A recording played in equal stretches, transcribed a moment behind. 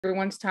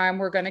everyone's time.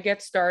 We're going to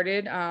get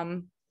started.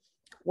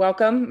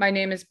 Welcome. My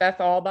name is Beth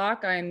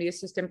Albach. I am the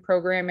Assistant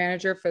Program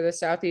Manager for the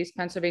Southeast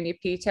Pennsylvania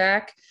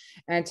PTAC.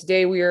 And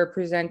today we are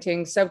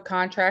presenting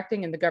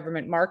Subcontracting in the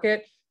Government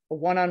Market, a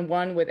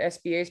one-on-one with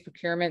SBA's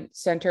Procurement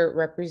Center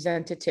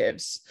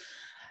representatives.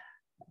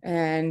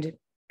 And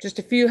just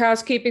a few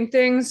housekeeping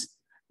things.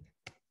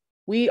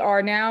 We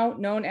are now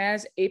known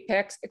as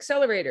Apex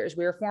Accelerators.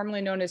 We are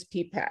formerly known as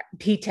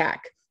PTAC.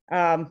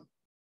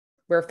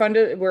 We're a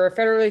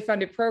federally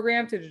funded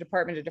program through the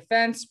Department of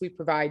Defense. We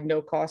provide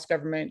no-cost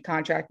government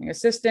contracting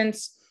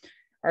assistance.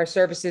 Our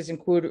services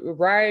include a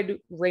wide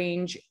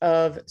range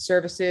of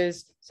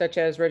services, such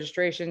as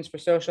registrations for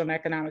social and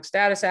economic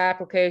status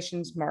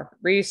applications, market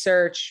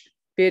research,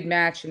 bid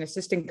match, and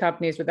assisting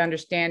companies with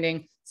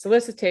understanding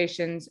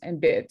solicitations and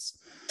bids.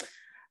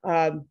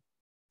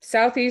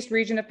 Southeast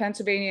region of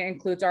Pennsylvania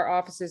includes our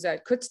offices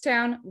at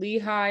Kutztown,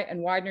 Lehigh,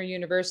 and Widener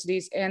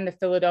universities and the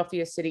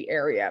Philadelphia city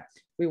area.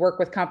 We work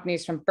with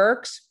companies from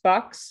Berks,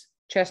 Bucks,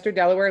 Chester,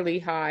 Delaware,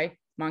 Lehigh,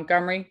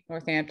 Montgomery,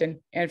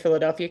 Northampton, and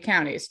Philadelphia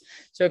counties.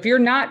 So if you're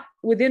not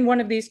within one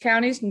of these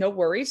counties, no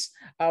worries.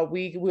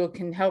 We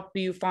can help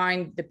you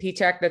find the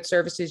PTAC that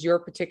services your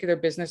particular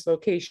business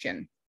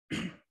location.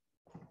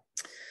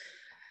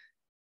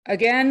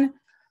 Again,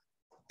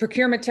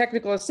 Procurement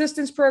Technical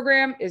Assistance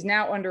Program is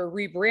now under a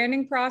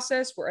rebranding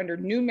process. We're under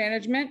new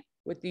management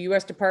with the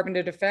U.S. Department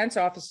of Defense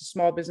Office of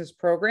Small Business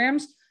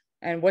Programs.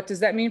 And what does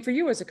that mean for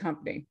you as a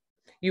company?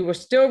 You will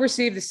still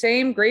receive the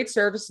same great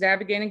service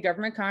navigating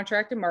government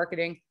contract and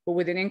marketing, but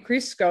with an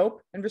increased scope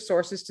and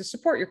resources to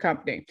support your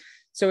company.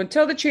 So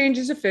until the change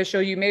is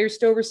official, you may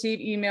still receive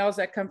emails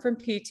that come from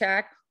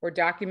PTAC or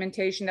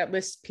documentation that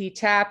lists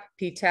PTAP,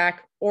 PTAC,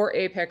 or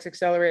Apex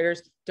Accelerators.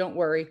 Don't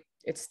worry.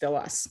 It's still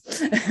us.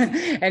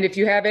 And if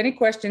you have any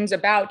questions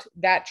about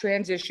that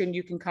transition,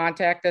 you can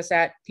contact us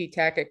at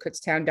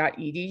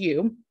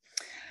ptac@kutztown.edu.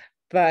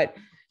 But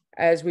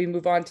as we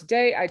move on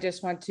today, I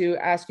just want to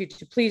ask you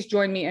to please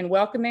join me in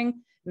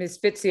welcoming Ms.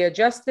 Fitzia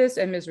Justice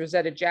and Ms.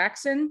 Rosetta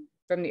Jackson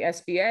from the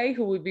SBA,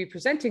 who will be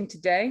presenting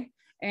today.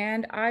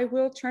 And I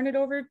will turn it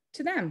over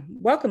to them.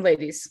 Welcome,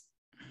 ladies.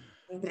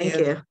 Thank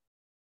you.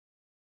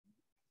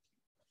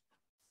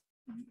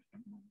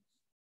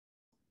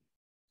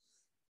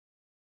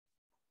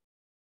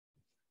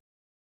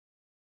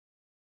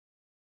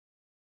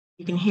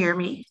 You can hear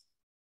me?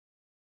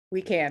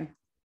 We can.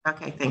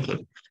 Okay, thank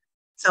you.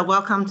 So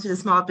welcome to the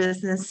Small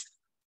Business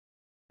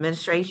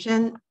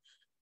Administration.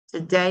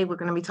 Today, we're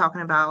going to be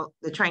talking about,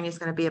 the training is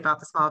going to be about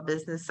the small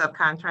business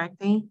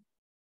subcontracting.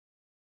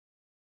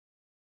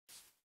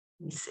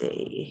 Let me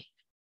see.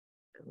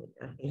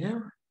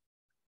 Here.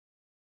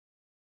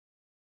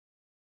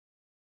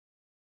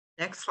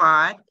 Next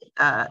slide.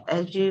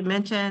 As you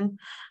mentioned,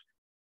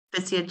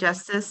 Fitzia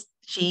Justice,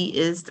 she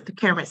is the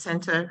Procurement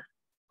Center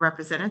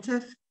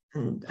representative.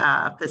 And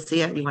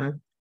Fitzia, you want to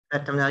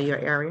let them know your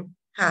area?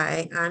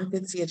 Hi, I'm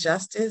Fitzia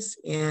Justice,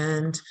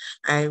 and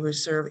I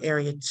serve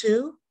Area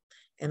 2,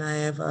 and I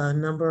have a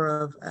number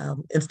of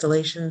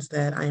installations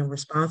that I am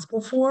responsible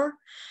for.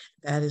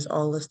 That is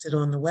all listed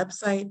on the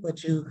website,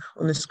 but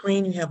on the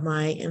screen, you have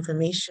my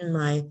information,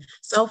 my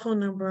cell phone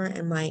number,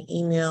 and my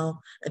email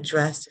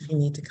address if you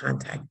need to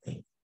contact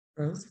me.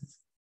 Rose?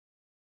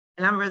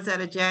 And I'm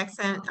Rosetta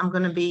Jackson. I'm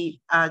going to be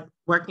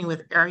working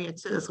with Area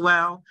 2 as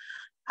well.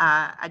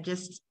 I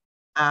just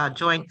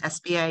joined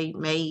SBA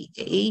May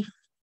 8th.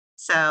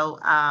 So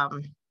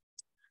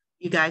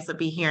you guys will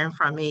be hearing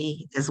from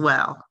me as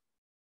well.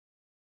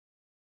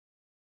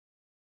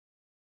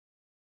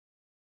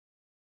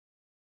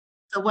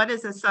 So what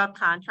is a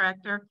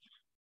subcontractor?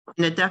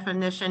 And the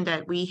definition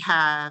that we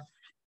have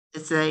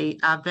is a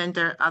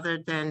vendor other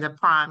than the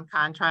prime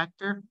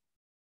contractor.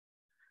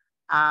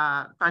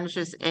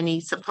 Furnishes any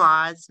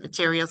supplies,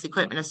 materials,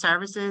 equipment, or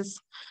services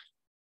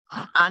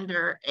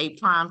under a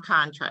prime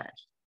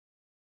contract.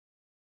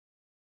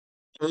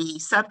 A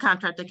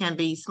subcontractor can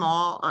be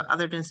small or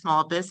other than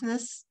small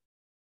business.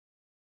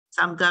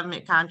 Some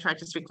government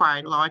contractors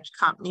require large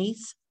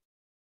companies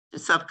to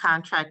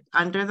subcontract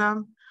under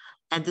them,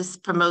 and this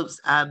promotes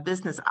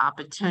business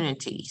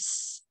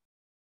opportunities.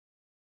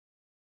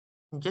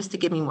 And just to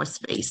give me more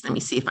space, let me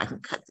see if I can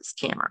cut this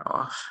camera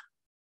off.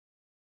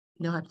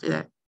 You know how to do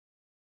that?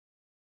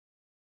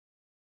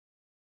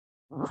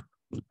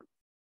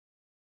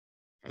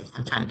 Okay,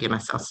 I'm trying to give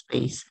myself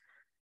space.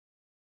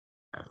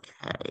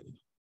 Okay.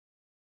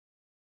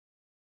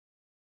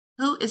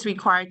 Who is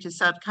required to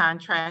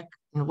subcontract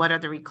and what are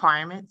the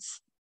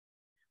requirements?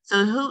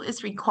 So who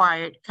is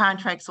required?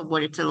 Contracts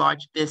awarded to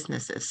large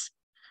businesses.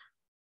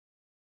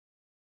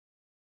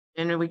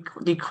 And the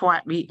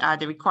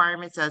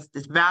requirements as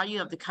the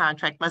value of the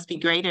contract must be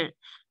greater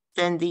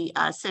than the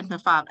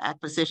simplified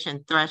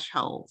acquisition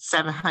threshold,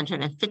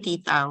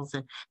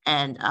 $750,000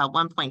 and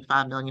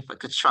 $1.5 million for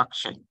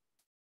construction.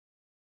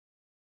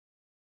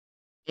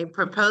 A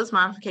proposed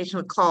modification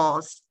of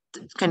clause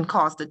can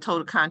cause the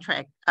total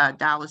contract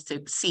dollars to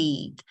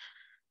exceed,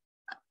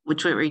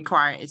 which would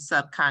require a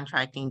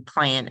subcontracting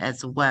plan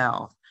as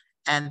well.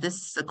 And this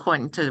is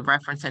according to the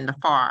reference in the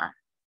FAR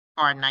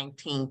R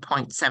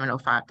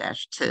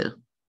 19.705-2.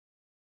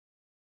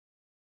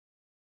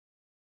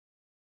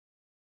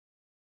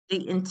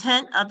 The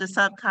intent of the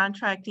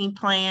subcontracting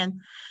plan,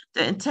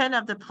 the intent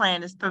of the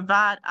plan is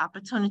provide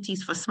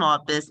opportunities for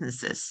small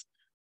businesses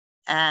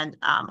and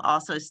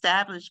also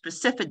establish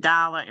specific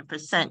dollar and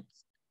percent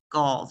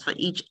goals for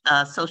each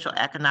social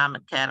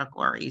economic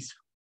categories.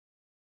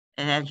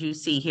 And as you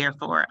see here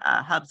for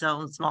hub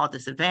zone, small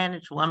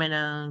disadvantaged,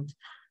 woman-owned,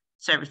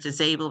 service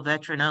disabled,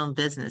 veteran-owned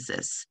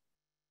businesses.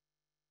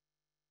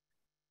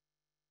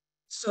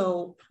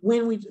 So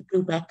when we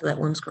go back to that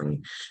one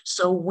screen,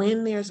 so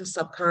when there's a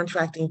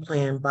subcontracting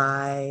plan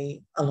by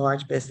a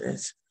large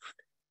business,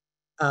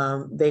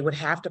 they would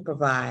have to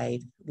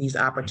provide these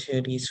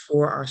opportunities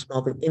for our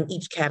small business in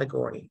each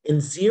category. And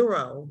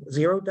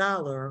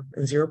 $0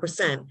 and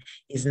 0%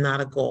 is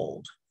not a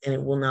gold, and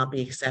it will not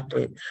be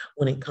accepted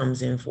when it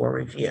comes in for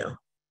review.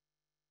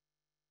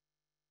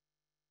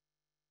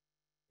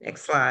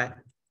 Next slide.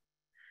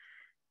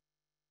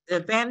 The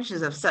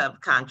advantages of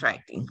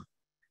subcontracting.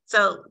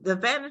 So the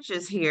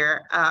advantages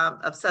here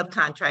of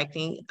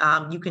subcontracting,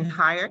 you can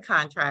hire a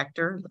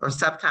contractor or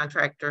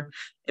subcontractor.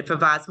 It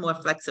provides more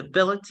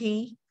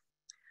flexibility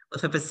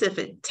with a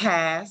specific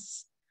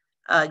task.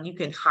 You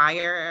can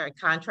hire a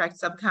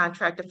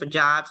subcontractor for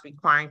jobs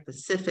requiring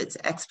specific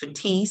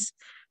expertise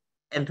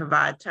and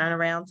provide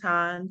turnaround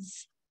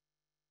times.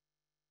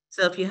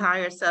 So if you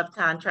hire a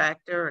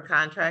subcontractor or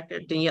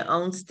contractor, then your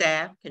own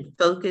staff can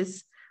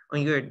focus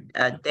on your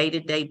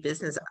day-to-day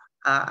business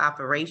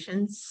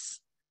operations.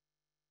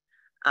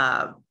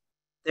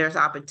 There's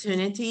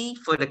opportunity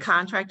for the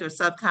contractor or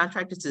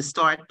subcontractor to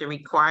start the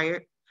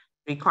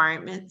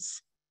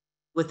requirements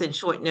within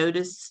short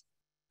notice.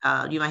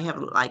 You might have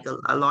like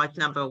a large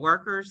number of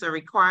workers are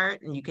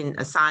required, and you can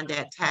assign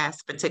that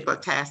particular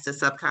task to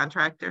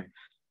subcontractor.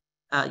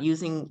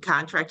 Using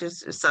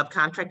contractors or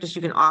subcontractors,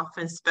 you can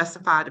often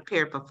specify the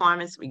period of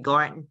performance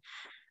regarding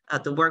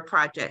the work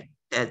project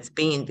that's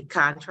being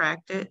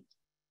contracted.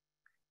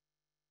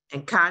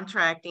 And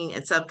contracting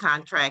and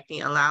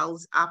subcontracting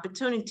allows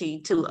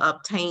opportunity to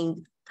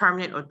obtain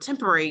permanent or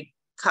temporary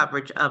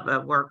coverage of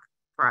a work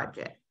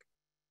project.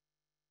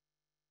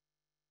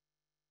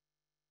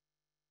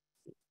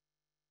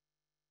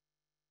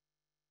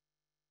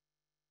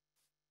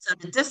 So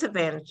the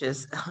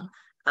disadvantages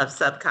of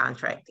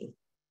subcontracting.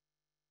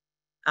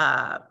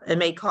 It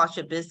may cost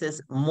your business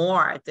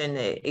more than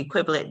the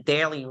equivalent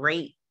daily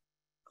rate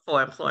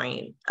for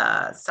employing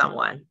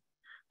someone.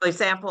 For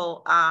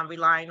example,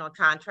 relying on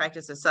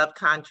contractors or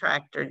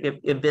subcontractor,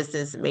 your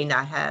business may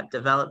not have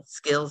developed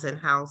skills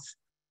in-house.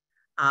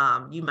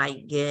 You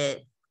might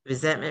get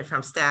resentment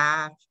from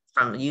staff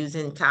from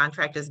using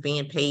contractors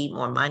being paid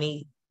more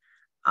money.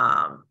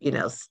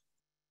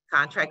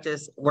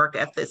 Contractors' work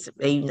ethics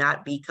may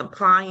not be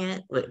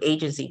compliant with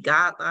agency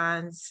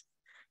guidelines.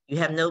 You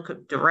have no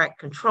direct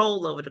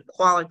control over the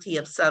quality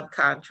of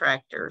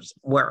subcontractors'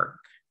 work.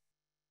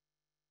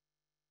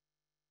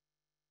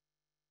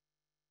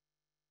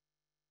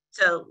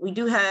 So we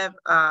do have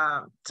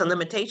some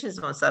limitations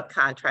on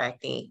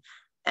subcontracting,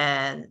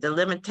 and the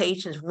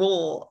limitations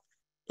rule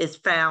is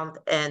found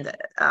in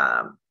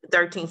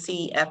 13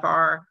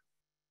 CFR,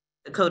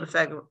 the Code of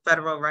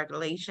Federal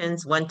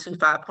Regulations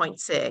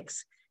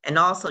 125.6, and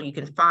also you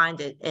can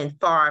find it in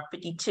FAR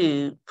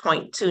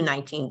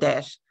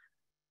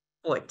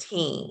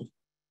 52.219-14.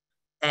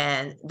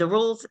 And the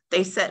rules,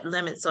 they set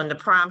limits on the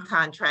prime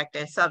contractor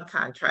and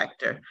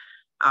subcontractor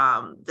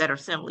that are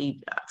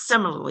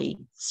similarly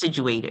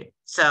situated.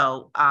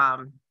 So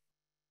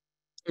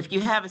if you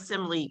have a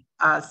similarly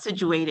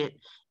situated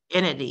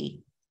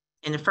entity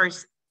in the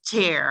first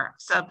tier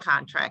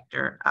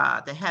subcontractor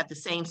that have the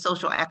same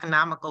social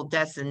economical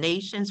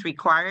designations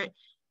required,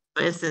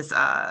 for instance,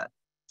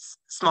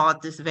 small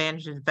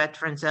disadvantages,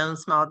 veteran-owned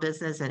small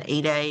business, and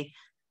 8A,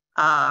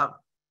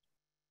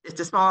 if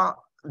the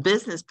small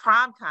business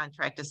prime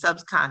contractor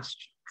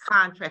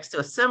subcontracts to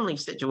a similarly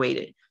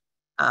situated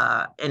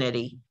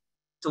entity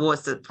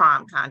towards the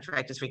prime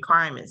contractor's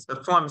requirements,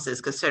 performance is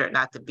considered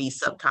not to be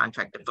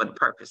subcontracted for the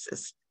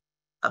purposes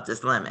of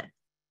this limit.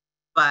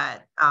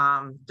 But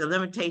the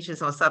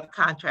limitations on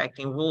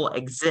subcontracting rule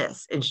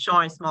exists,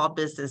 ensuring small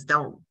business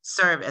don't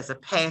serve as a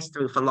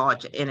pass-through for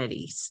larger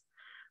entities,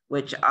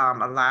 which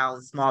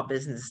allows small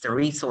business the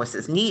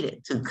resources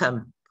needed to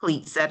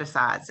complete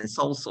set-asides and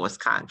sole source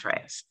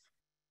contracts.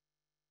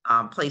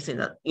 Placing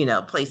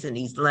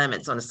these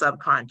limits on the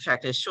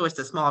subcontractor ensures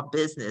the small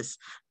business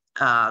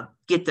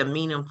get the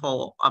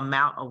meaningful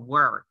amount of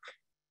work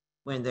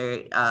when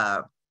they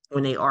are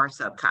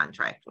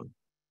subcontracting.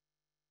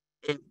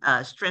 It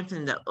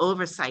strengthens the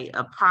oversight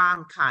of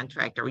prime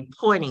contractor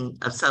reporting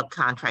of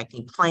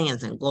subcontracting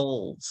plans and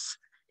goals.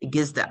 It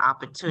gives the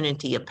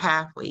opportunity of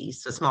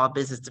pathways for small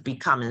business to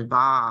become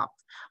involved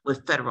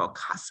with federal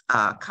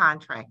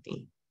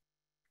contracting.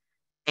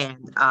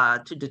 And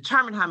to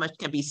determine how much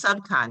can be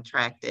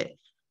subcontracted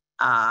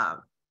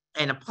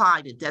and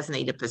apply the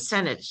designated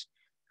percentage,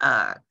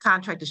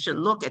 contractors should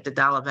look at the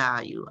dollar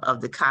value of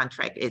the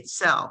contract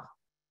itself.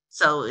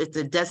 So if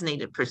the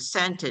designated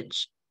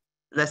percentage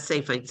let's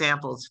say, for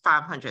example, it's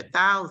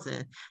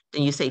 500,000,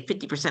 then you say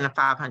 50% of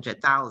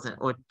 500,000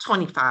 or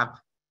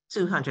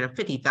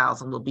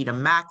 250,000 will be the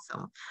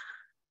maximum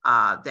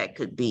that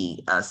could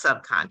be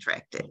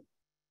subcontracted.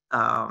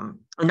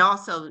 And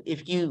also,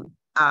 if you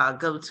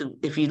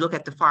if you look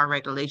at the FAR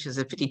regulations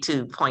of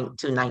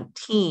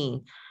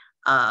 52.219,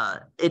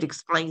 it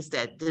explains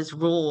that this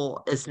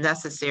rule is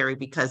necessary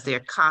because there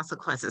are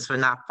consequences for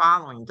not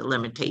following the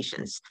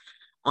limitations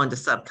on the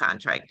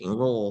subcontracting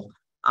rule.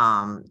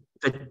 But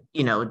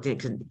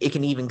it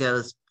can even go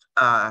as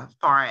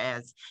far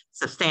as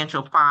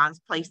substantial fines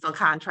placed on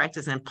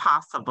contractors and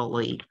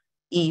possibly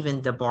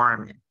even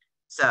debarment.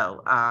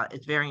 So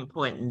it's very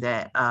important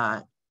that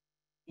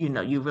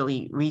you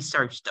really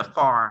research the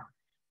FAR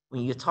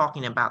when you're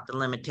talking about the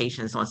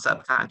limitations on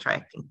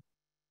subcontracting.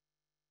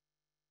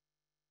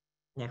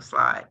 Next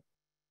slide.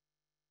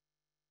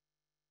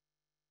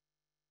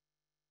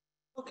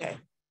 Okay.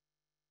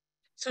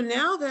 So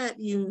now that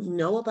you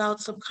know about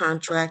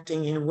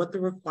subcontracting and what the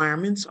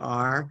requirements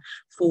are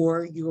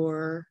for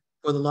the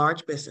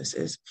large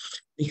businesses,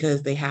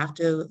 because they have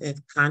to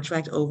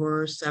contract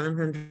over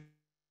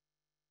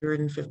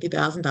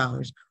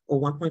 $750,000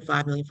 or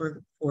 $1.5 million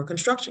for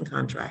construction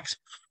contracts.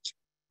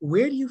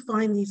 Where do you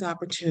find these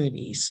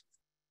opportunities?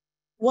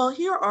 Well,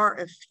 here are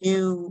a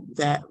few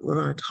that we're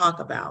going to talk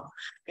about.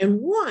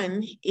 And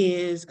one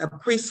is a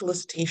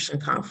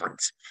pre-solicitation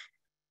conference.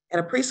 At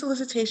a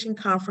pre-solicitation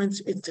conference,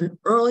 it's an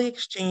early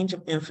exchange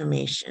of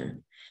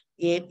information.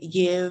 It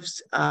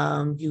gives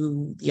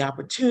you the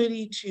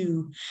opportunity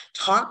to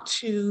talk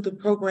to the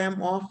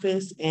program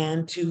office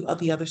and to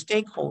the other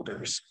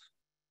stakeholders.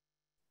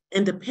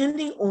 And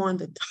depending on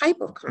the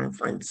type of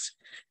conference,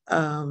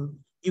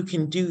 you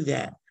can do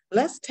that.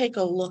 Let's take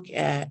a look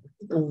at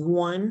the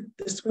one.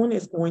 This one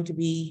is going to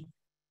be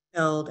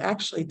held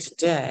actually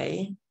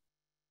today.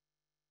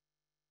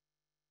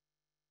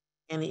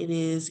 And it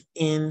is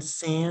in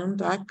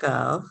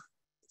sam.gov.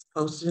 It's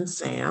posted in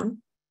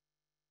SAM.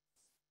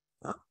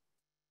 Oh,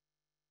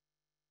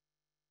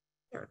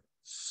 there it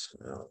is.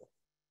 So,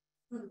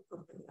 open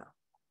it up.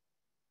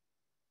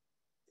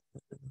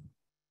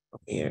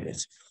 Here it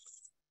is.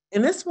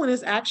 And this one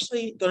is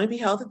actually going to be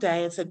held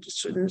today. It's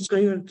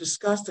going to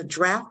discuss the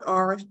draft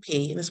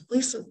RFP and it's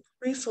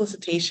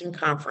pre-solicitation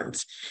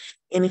conference.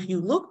 And if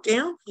you look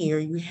down here,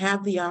 you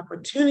have the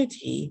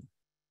opportunity.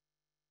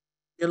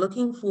 They're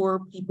looking for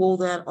people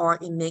that are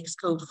in NAICS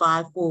code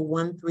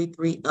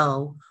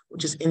 541330,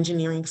 which is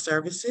engineering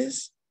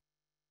services.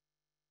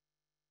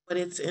 But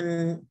it's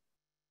a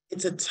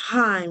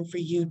time for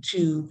you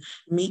to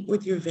meet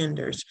with your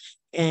vendors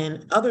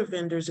and other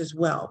vendors as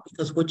well,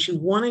 because what you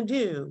want to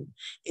do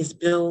is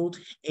build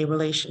a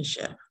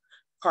relationship,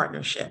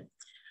 partnership.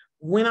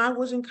 When I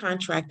was in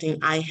contracting,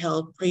 I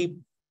held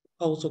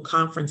pre-proposal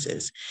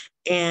conferences,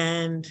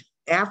 and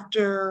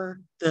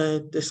after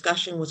the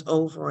discussion was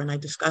over and I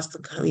discussed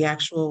the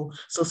actual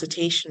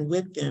solicitation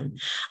with them,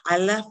 I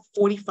left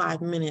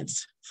 45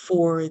 minutes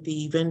for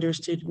the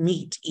vendors to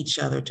meet each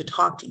other, to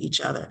talk to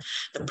each other.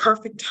 The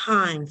perfect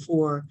time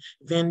for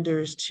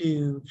vendors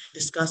to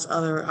discuss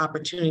other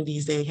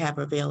opportunities they have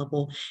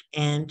available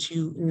and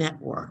to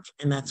network.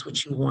 And that's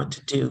what you want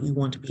to do. You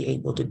want to be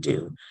able to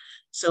do.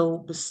 So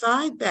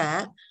beside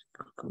that,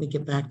 let me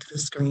get back to the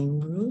screen,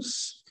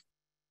 Bruce.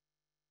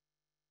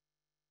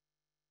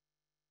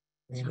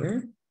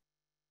 Here.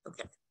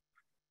 Okay.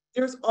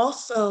 There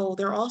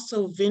are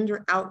also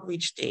vendor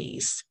outreach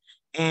days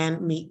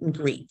and meet and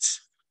greets.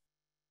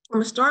 I'm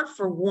gonna start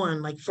for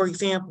one, like for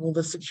example,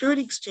 the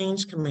Security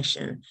Exchange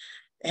Commission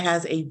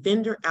has a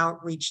vendor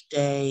outreach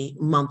day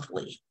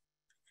monthly.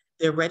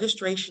 Their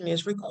registration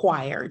is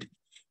required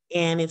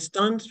and it's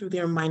done through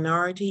their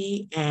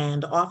Minority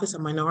and Office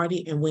of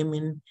Minority and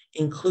Women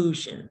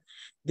Inclusion.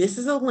 This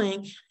is a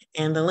link,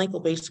 and the link will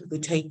basically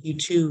take you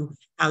to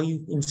how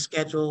you can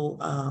schedule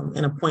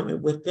an appointment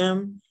with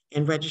them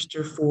and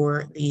register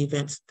for the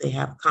events they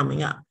have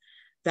coming up.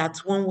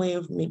 That's one way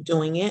of me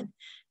doing it.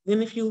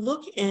 Then if you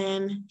look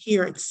in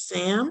here at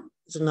SAM,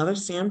 there's another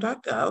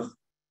sam.gov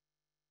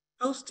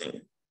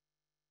posting.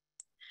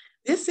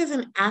 This is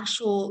an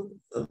actual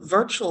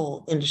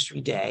virtual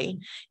industry day,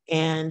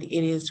 and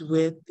it is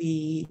with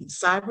the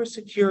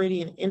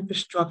Cybersecurity and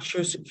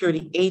Infrastructure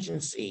Security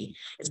Agency.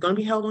 It's going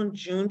to be held on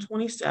June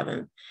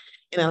 27th.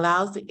 It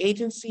allows the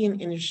agency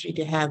and industry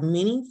to have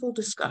meaningful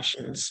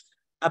discussions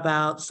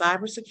about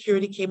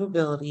cybersecurity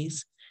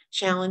capabilities,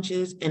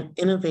 challenges, and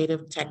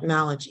innovative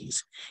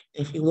technologies.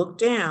 If you look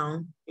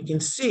down, you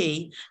can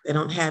see they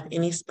don't have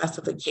any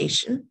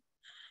specification.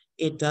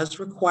 It does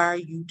require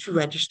you to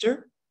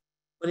register,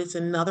 but it's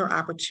another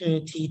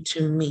opportunity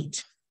to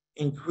meet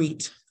and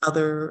greet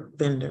other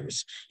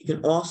vendors. You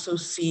can also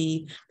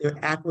see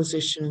their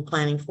acquisition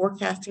planning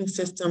forecasting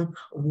system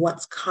of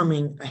what's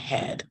coming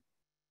ahead.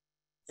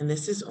 And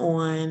this is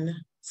on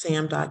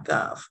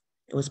sam.gov.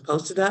 It was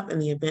posted up and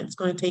the event's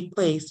going to take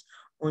place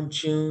on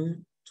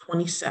June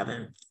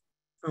 27th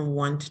from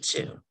 1 to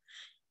 2.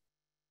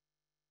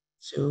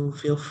 So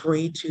feel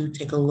free to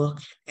take a look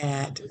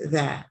at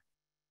that.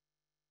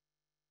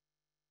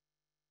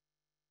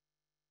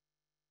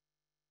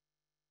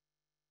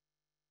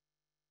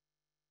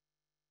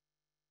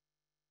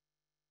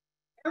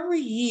 Every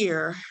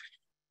year,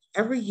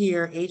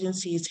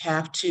 agencies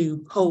have to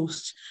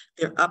post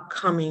their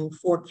upcoming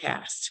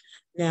forecast.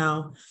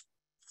 Now,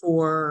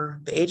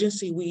 for the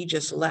agency we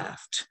just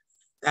left,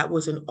 that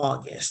was in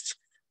August.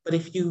 But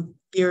if the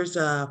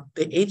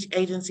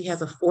agency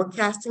has a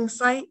forecasting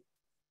site.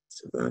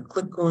 So we're going to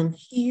click on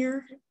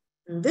here.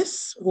 And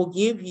this will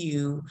give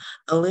you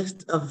a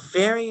list of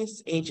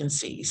various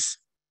agencies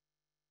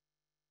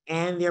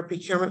and their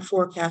procurement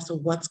forecast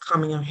of what's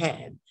coming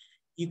ahead.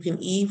 You can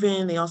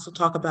they also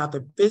talk about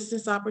the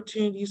business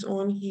opportunities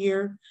on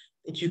here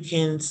that you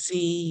can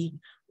see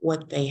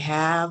what they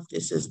have.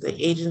 This is the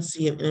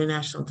Agency of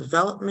International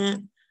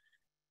Development.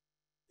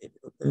 It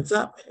opens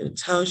up and it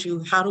tells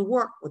you how to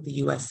work with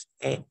the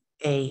USAID.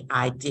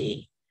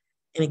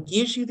 And it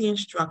gives you the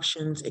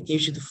instructions, it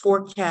gives you the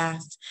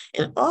forecast,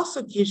 and it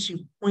also gives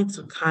you points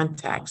of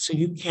contact. So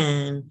you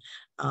can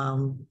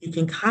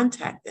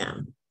contact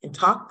them and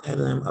talk to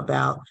them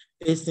about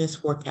business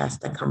forecasts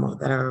that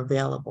are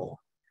available.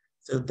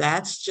 So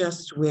that's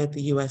just with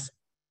the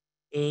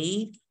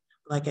USAID.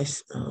 Like I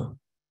said, go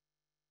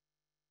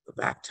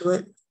back to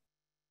it.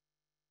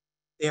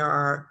 There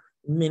are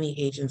many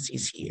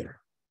agencies here,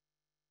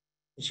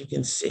 as you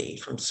can see,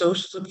 from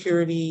Social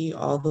Security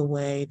all the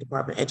way,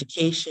 Department of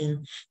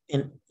Education,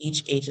 and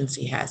each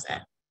agency has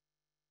that.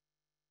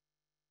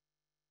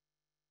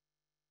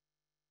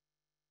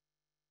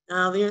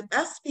 Now, the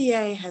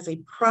SBA has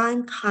a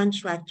prime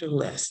contractor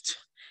list.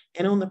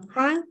 And on the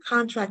prime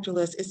contractor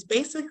list, it's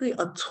basically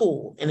a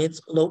tool, and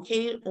it's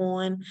located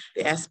on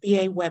the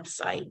SBA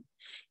website.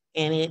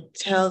 And it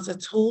tells a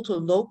tool to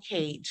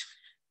locate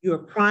your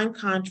prime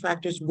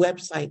contractor's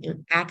website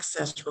and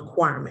access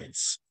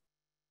requirements.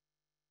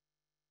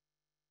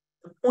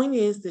 The point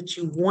is that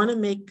you want to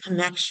make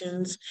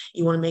connections,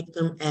 you want to make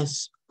them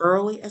as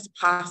early as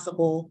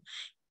possible,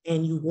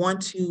 and you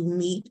want to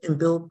meet and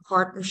build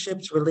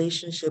partnerships,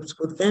 relationships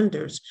with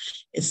vendors,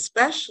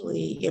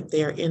 especially if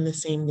they're in the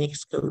same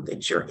NAICS code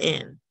that you're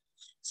in.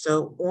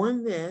 So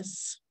on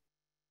this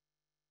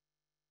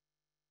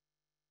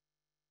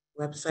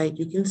website,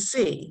 you can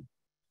see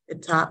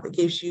at the top, it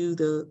gives you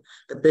the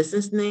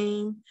business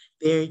name,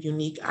 their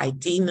unique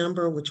ID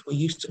number, which we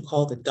used to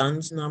call the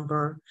DUNS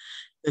number,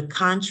 the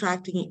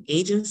contracting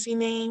agency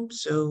name.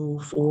 So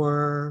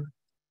for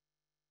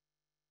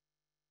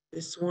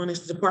this one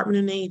is the Department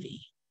of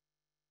Navy.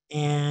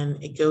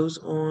 And it goes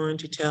on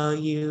to tell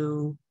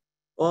you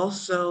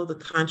also the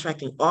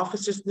contracting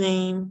officer's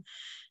name,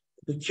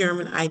 the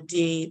procurement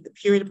ID, the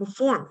period of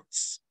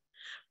performance.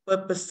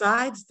 But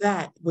besides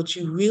that, what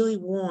you really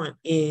want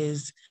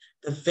is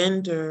the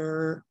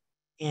vendor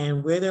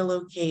and where they're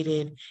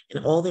located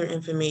and all their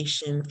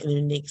information in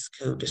their NAICS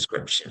code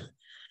description.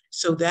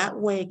 So that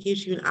way it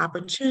gives you an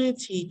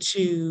opportunity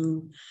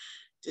to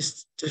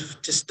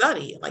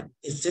study, like,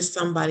 is this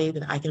somebody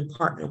that I can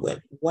partner with?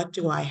 What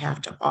do I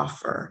have to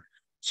offer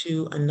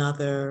to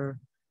another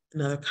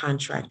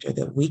contractor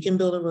that we can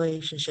build a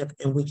relationship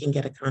and we can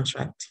get a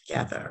contract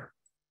together?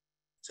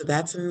 So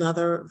that's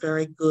another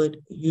very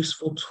good,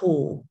 useful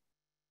tool.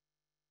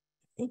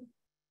 Okay.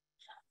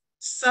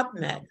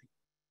 Subnet.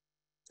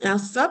 Now,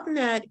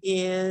 Subnet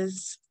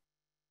is,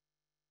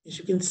 as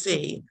you can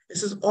see,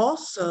 this is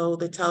also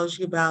that tells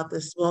you about the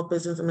Small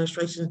Business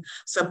Administration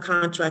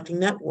Subcontracting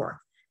Network.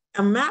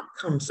 A map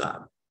comes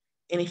up.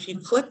 And if you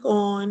click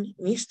on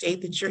any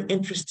state that you're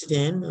interested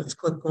in, let's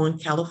click on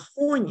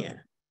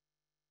California.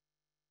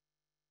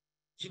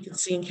 As you can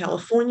see in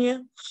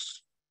California,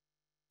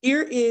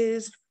 here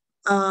is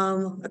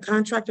a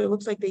contractor. It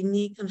looks like they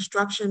need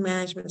construction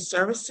management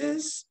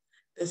services.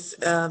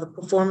 The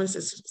performance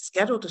is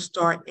scheduled to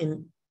start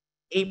in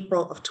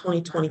April of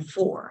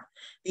 2024.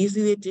 These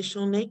are the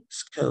additional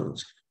NAICS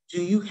codes.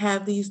 Do you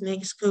have these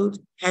NAICS codes?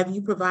 Have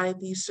you provided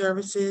these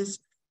services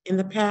in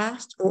the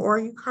past, or are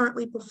you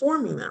currently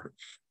performing them?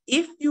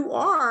 If you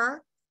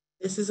are,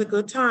 this is a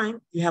good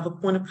time. You have a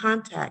point of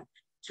contact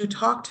to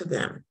talk to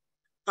them.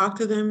 Talk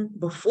to them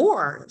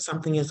before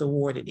something is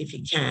awarded, if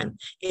you can.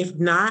 If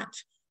not,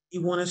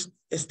 you want to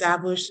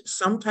establish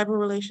some type of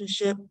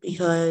relationship,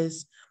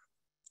 because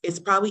it's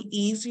probably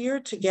easier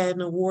to get an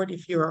award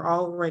if you're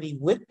already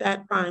with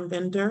that prime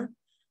vendor.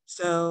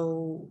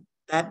 So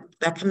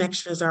that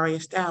connection is already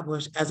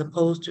established, as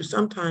opposed to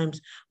sometimes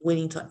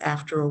waiting till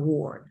after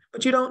award.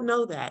 But you don't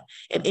know that.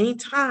 At any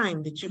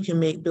time that you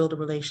can build a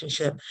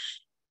relationship,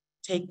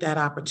 take that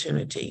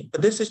opportunity.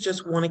 But this is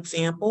just one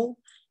example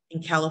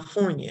in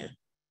California.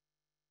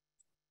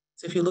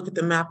 So if you look at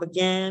the map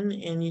again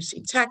and you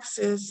see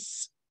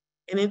Texas,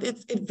 and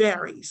it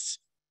varies.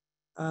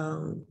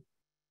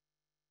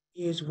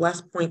 Here's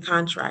West Point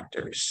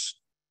Contractors.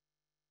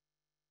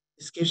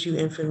 This gives you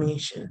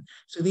information.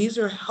 So these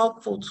are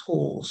helpful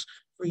tools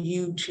for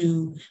you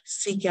to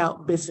seek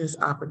out business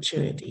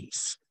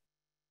opportunities.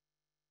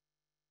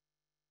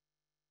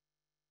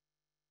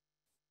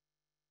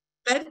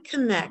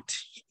 FedConnect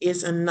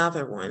is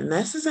another one.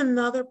 This is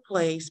another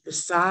place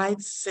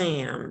besides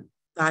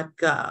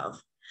SAM.gov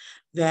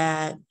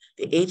that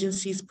the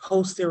agencies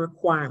post their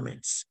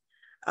requirements.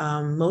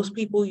 Most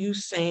people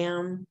use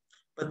SAM,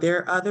 but there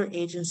are other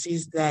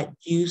agencies that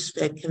use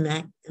Fed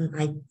Connect, and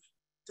I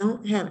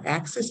don't have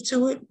access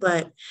to it,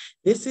 but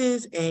this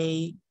is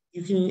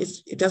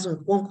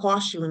won't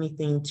cost you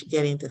anything to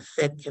get into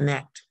Fed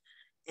Connect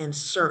and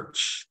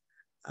search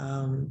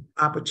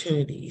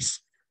opportunities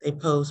they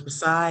pose.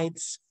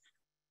 Besides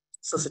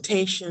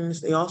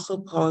solicitations, they also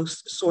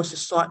post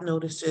sources sought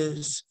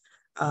notices,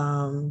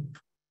 other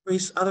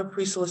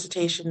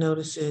pre-solicitation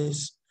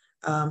notices,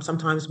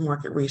 sometimes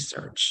market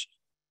research.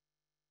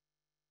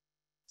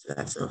 So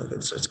that's another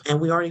good source.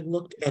 And we already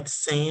looked at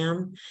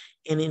SAM,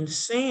 and in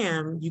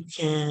SAM you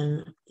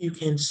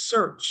can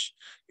search.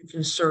 You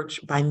can search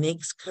by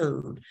NAICS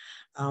code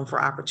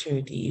for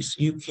opportunities.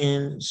 You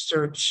can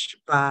search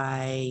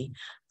by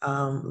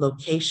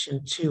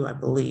location too, I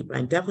believe. But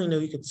I definitely know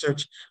you can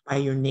search by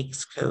your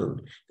NAICS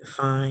code to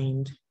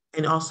find,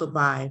 and also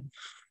by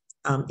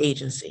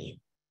agency.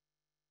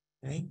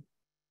 Okay.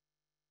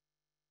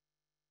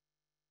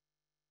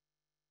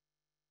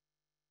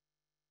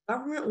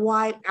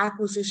 Government-wide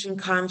acquisition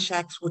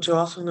contracts, which are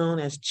also known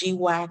as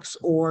GWACs,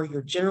 or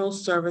your General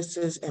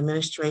Services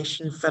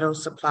Administration Federal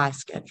Supply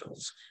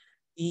Schedules.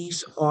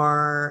 These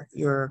are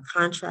your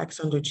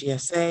contracts under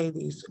GSA.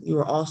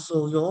 You'll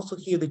also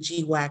hear the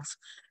GWACs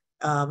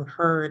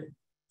heard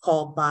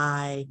called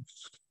by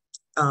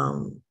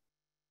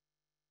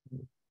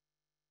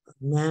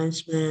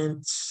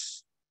management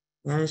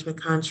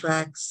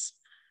contracts.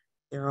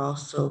 They're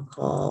also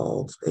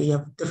called, they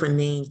have different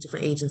names,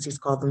 different agencies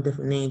call them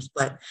different names,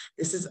 but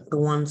this is the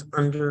ones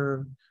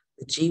under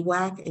the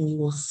GWAC, and you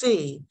will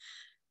see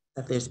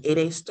that there's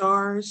 8A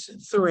Stars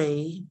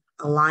 3,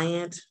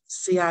 Alliant,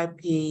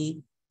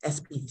 CIP,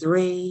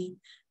 SP3,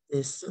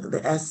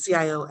 the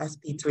SCIO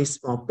SP3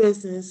 Small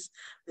Business.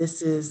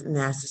 This is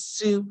NASA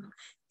SOUP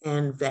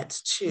and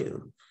VETS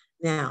 2.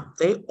 Now,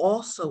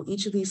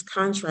 each of these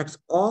contracts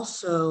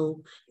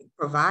also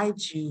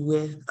provides you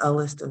with a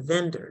list of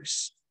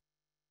vendors.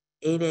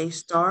 8A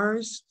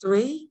Stars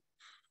 3,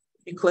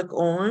 you click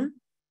on,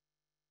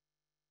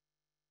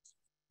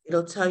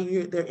 it'll tell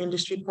you their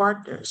industry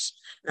partners.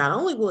 Not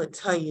only will it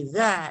tell you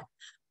that,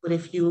 but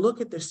if you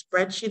look at the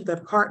spreadsheet of the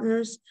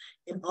partners,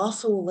 it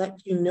also will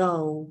let you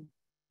know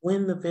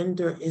when the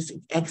vendor is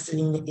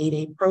exiting the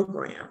 8A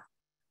program.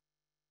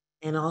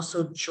 And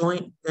also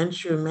joint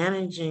venture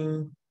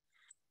managing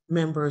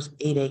members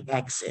 8A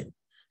exit.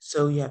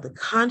 So you have the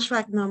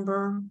contract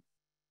number,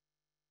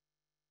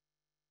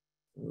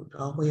 moved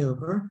all the way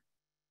over.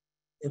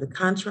 The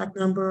contract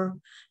number,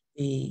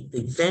 the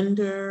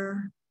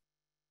vendor,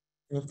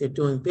 and if they're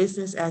doing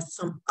business as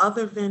some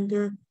other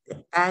vendor,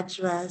 the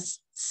address,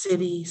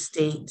 city,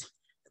 state,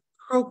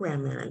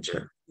 program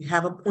manager. You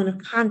have a point of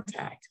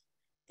contact,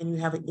 and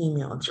you have an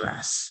email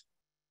address.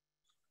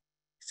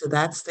 So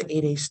that's the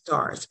 8A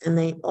Stars, and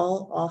they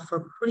all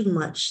offer pretty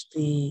much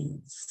the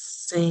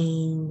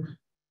same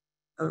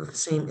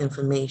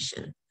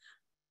information.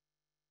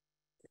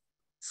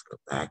 Let's go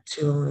back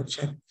to, I'm going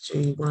to show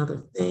you one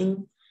other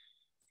thing.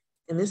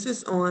 And this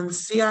is on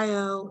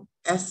CIO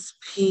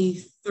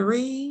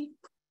SP3.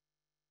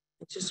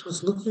 I just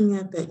was looking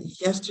at that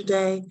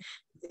yesterday.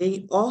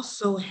 They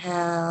also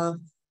have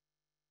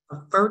a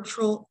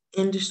virtual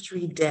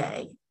industry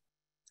day.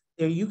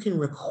 There you can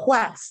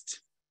request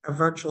a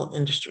virtual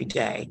industry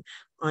day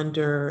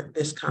under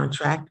this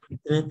contract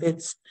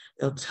benefits.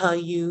 They'll tell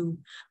you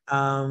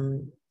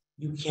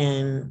you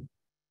can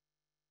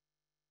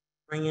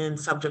bring in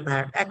subject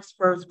matter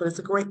experts, but it's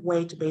a great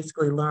way to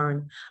basically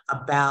learn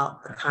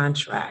about the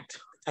contract,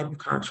 the type of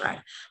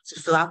contract. So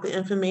fill out the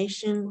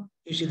information,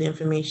 gives you the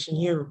information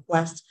here,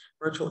 request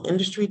virtual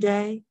industry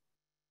day,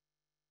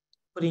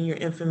 put in your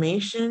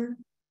information,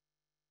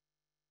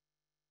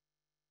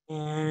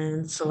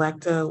 and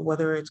select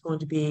whether it's going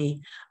to be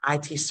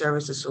IT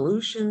services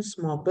solutions,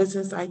 small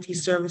business IT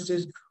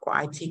services, or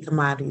IT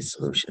commodity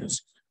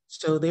solutions.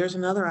 So there's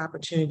another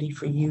opportunity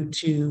for you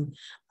to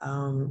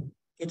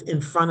get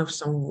in front of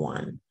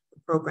someone,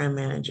 program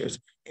managers,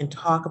 and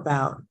talk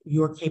about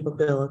your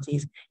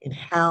capabilities and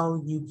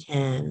how you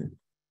can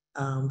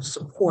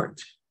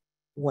support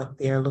what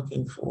they're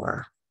looking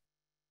for.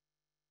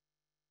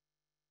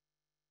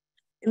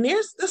 And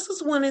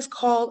this one is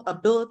called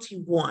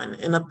Ability One.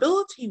 And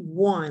Ability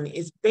One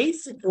is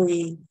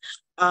basically,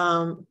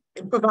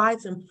 it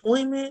provides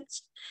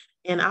employment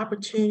and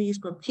opportunities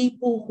for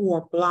people who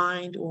are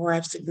blind or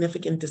have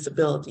significant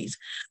disabilities.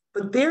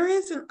 But there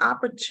is an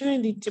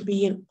opportunity to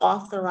be an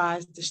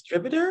authorized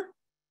distributor.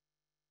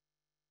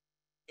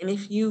 And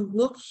if you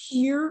look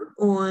here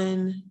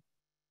on,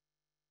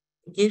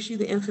 it gives you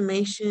the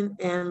information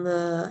and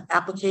the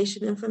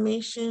application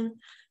information.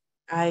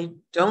 I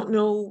don't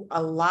know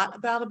a lot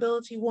about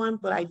Ability One,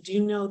 but I do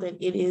know that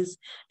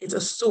it's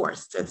a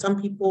source that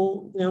some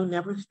people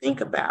never think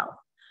about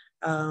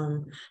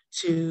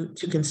to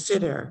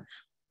consider,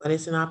 but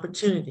it's an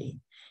opportunity.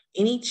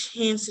 Any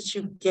chance that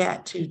you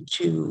get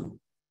to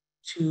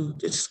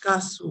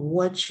discuss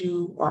what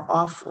you are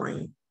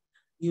offering,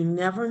 you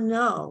never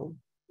know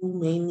who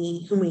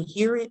may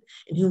hear it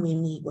and who may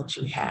need what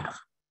you have.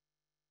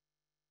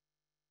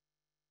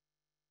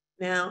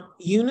 Now,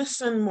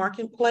 Unison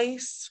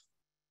Marketplace.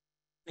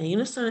 And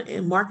Unison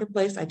in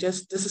Marketplace,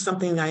 this is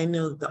something I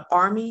know the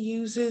Army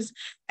uses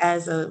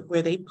as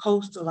where they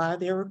post a lot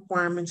of their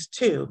requirements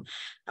too.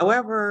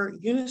 However,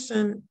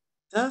 Unison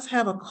does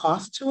have a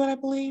cost to it, I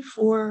believe,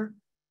 for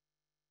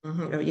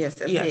Oh, yes,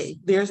 a yes, fee.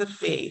 there's a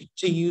fee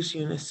to use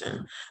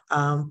Unison,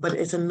 but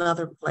it's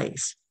another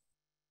place.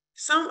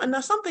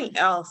 Something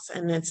else,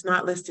 and it's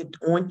not listed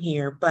on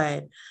here,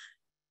 but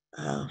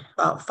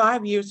about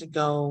 5 years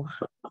ago,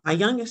 my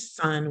youngest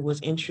son was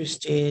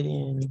interested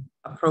in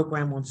a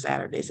program on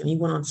Saturdays, and he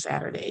went on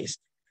Saturdays.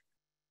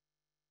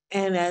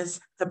 And as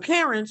the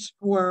parents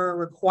were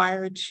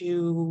required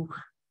to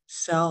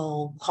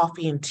sell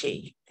coffee and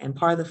tea, and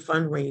part of the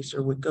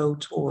fundraiser would go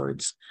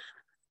towards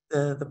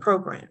the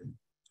program.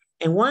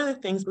 And one of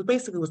the things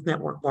was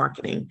network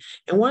marketing.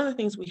 And one of the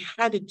things we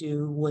had to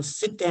do was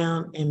sit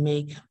down and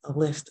make a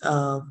list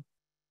of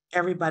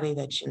everybody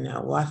that you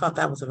know. Well, I thought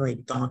that was a very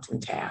daunting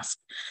task.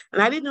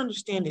 And I didn't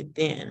understand it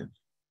then.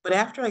 But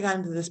after I got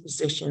into this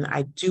position,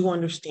 I do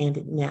understand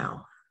it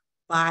now.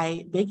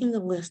 By making a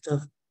list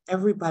of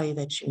everybody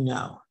that you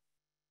know,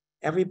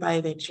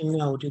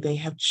 do they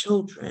have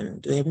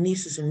children? Do they have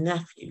nieces and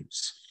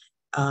nephews?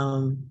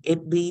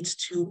 It leads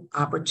to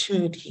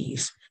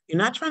opportunities. You're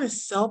not trying to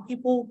sell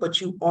people,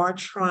 but you are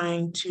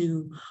trying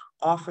to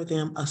offer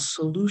them a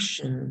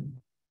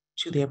solution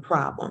to their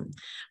problem.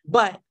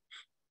 But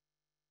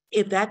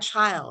if that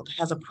child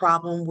has a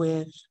problem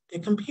with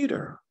their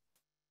computer,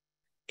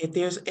 if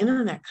there's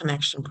internet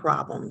connection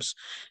problems,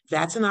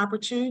 that's an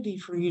opportunity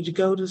for you to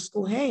go to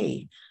school.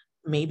 Hey,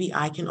 maybe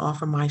I can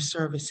offer my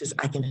services.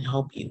 I can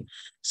help you.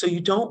 So you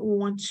don't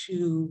want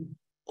to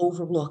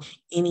overlook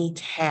any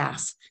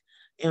task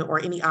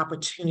or any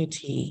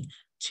opportunity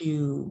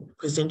to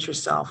present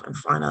yourself in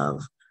front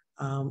of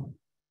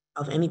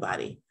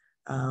anybody.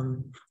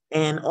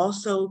 And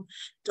also,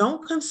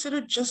 don't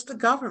consider just the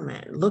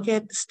government. Look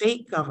at the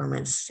state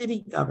government,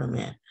 city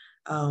government,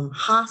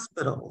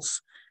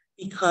 hospitals,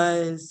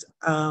 because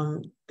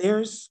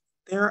there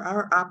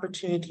are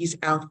opportunities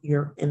out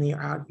here, and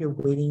they're out here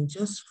waiting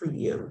just for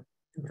you.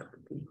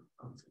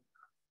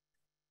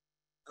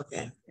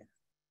 Okay.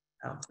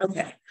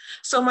 Okay.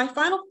 So my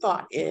final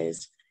thought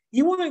is,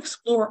 you want to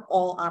explore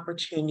all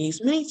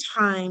opportunities. Many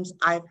times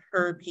I've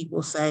heard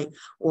people say,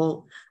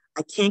 well,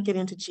 I can't get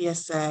into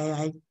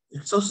GSA.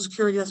 Social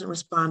Security doesn't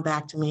respond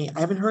back to me. I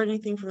haven't heard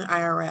anything from the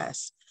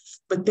IRS.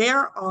 But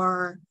there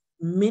are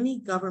many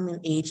government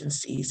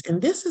agencies,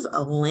 and this is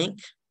a link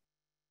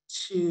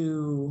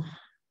to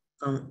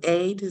from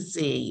A to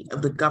Z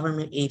of the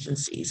government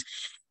agencies.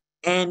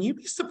 And you'd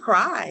be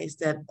surprised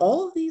that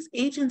all of these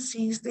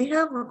agencies, they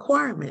have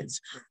requirements.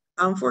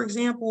 For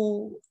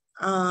example,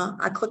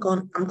 I'm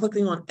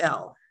clicking on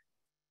L,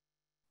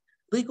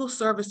 Legal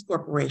Service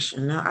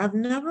Corporation. Now, I've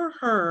never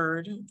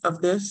heard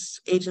of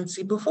this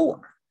agency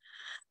before,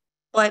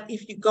 but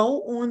if you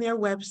go on their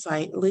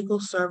website, Legal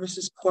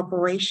Services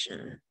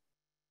Corporation,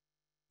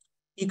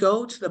 you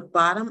go to the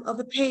bottom of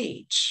the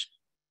page.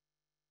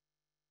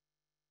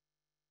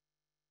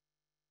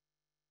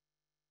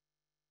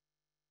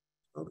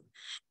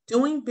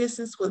 Doing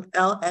business with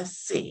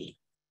LSC.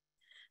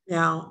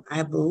 Now,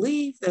 I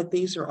believe that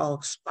these are all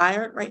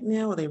expired right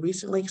now, or they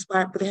recently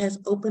expired, but it has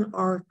open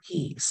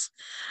RFPs.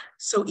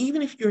 So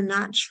even if you're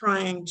not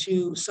trying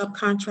to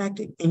subcontract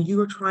it and you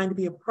are trying to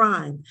be a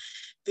prime,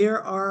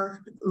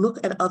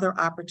 look at other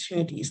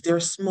opportunities. There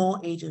are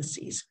small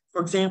agencies.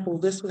 For example,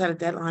 this had a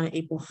deadline on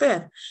April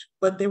 5th,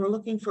 but they were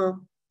looking for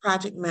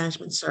project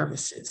management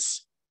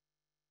services.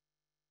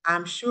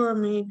 I'm sure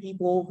many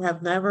people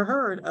have never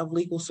heard of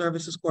Legal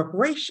Services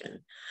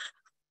Corporation,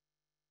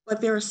 but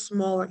they're a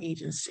smaller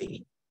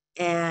agency,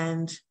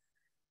 and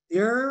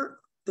their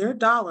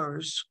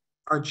dollars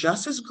are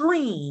just as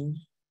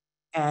green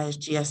as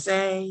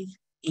GSA,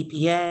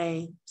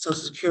 EPA, Social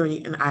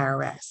Security, and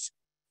IRS.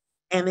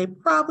 And they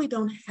probably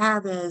don't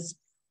have as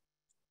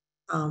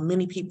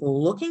many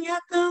people looking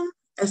at them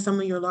as some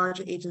of your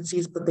larger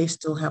agencies, but they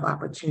still have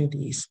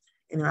opportunities,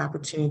 and there are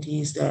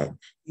opportunities that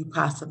you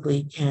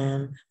possibly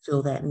can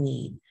fill that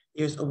need.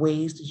 There's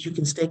ways that you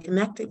can stay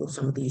connected with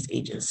some of these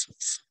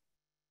agencies.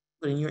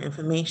 Put in your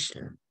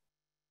information.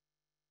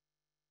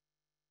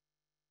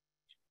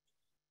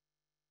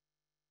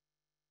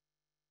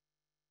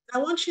 I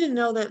want you to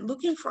know that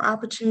looking for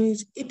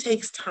opportunities, it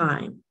takes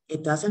time.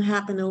 It doesn't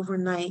happen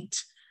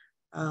overnight.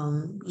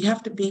 You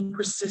have to be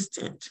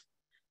persistent.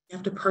 You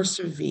have to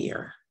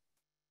persevere.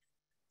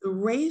 The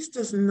race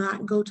does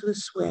not go to the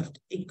swift.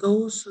 It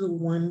goes to the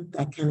one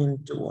that can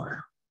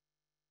endure.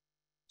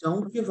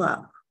 Don't give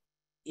up.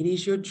 It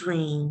is your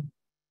dream.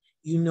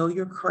 You know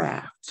your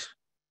craft.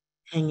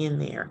 Hang in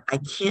there. I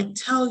can't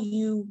tell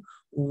you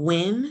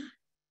when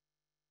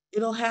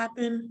it'll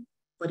happen,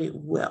 but it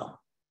will.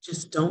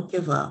 Just don't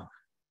give up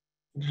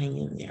and hang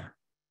in there.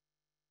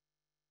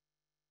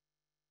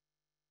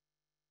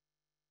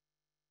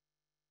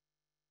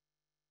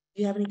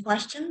 Do you have any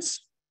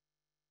questions?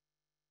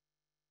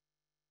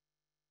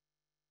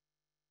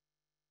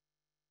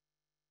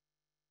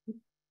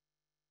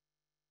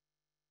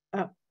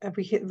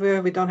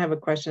 we don't have a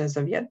question as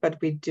of yet, but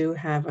we do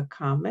have a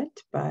comment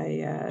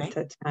by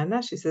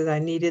Tatiana. She says, I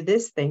needed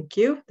this. Thank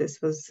you.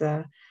 This was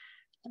a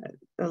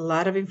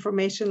lot of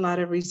information, a lot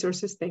of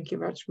resources. Thank you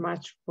very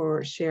much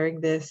for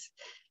sharing this.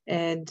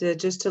 And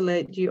just to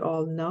let you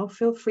all know,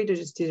 feel free to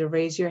just either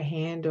raise your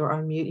hand or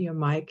unmute your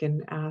mic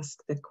and ask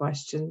the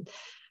question.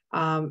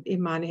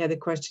 Imani had a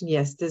question.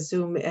 Yes, the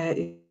Zoom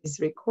is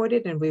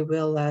recorded, and we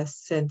will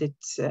send it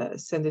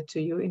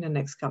to you in the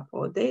next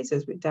couple of days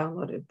as we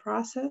download and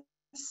process.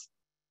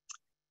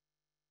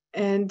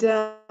 And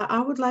I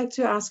would like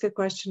to ask a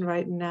question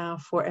right now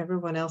for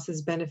everyone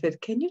else's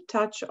benefit. Can you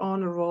touch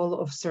on a role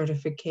of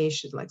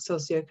certification, like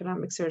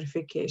socioeconomic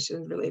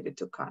certification related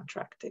to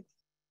contracting?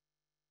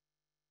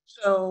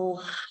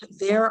 So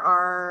there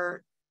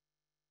are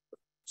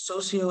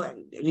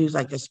use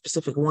like a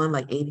specific one,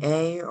 like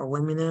 8A or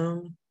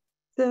women-owned?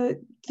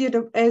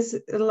 As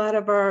a lot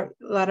of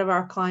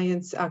our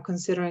clients are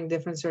considering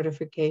different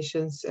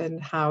certifications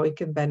and how it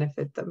can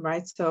benefit them,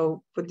 right?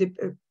 So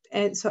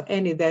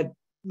any that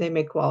they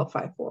may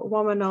qualify for,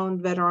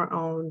 woman-owned,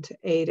 veteran-owned,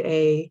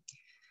 8A.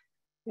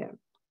 Yeah.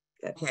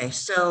 Okay,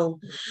 so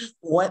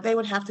what they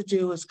would have to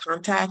do is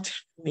contact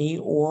me,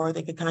 or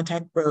they could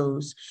contact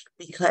Rose,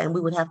 and we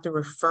would have to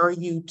refer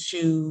you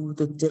to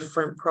the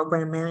different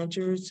program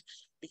managers,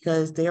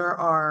 because there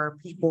are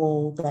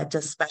people that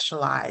just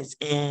specialize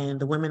in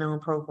the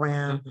women-owned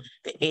program,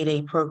 the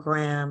 8A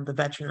program, the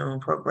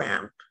veteran-owned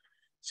program.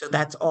 So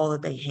that's all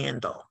that they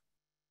handle.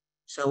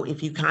 So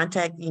if you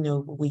contact,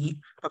 we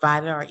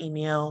provided our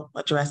email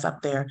address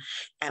up there,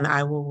 and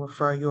I will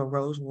refer you, or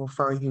Rose will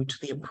refer you to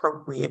the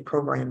appropriate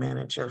program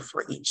manager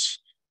for each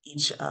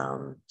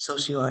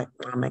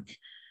socioeconomic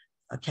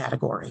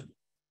category.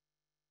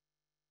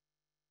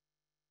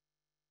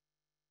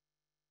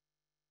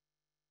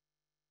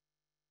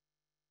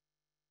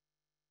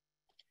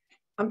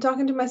 I'm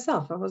talking to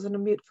myself. I wasn't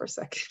on mute for a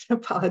second.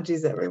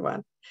 Apologies,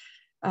 everyone.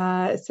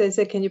 It says,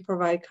 can you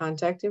provide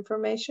contact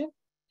information?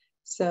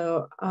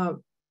 So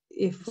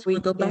if we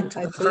go back to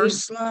the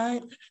first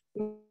slide.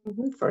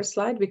 First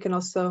slide, we can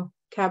also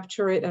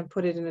capture it and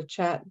put it in a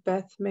chat,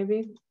 Beth,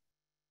 maybe.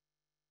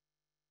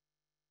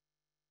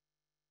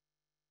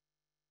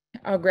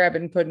 I'll grab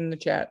it and put it in the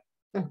chat.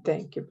 Oh,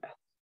 thank you, Beth.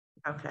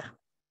 Okay.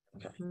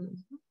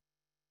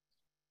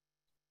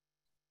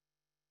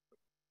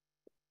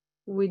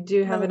 We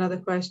do have another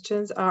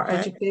question. Are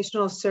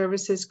educational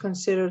services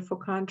considered for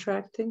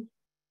contracting?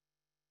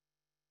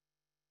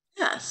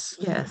 Yes.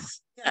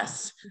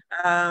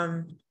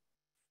 Now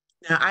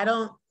I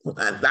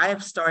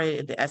have started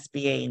at the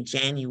SBA in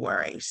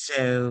January.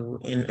 So,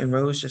 and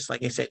Rose, just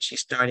like I said, she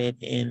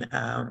started in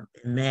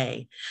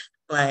May.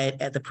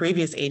 But at the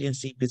previous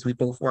agency, because we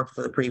both worked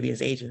for the previous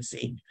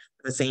agency,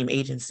 the same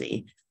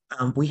agency,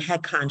 we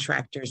had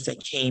contractors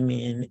that came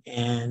in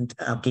and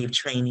gave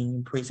training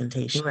and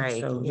presentation. Right.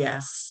 So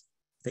yes,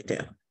 they do.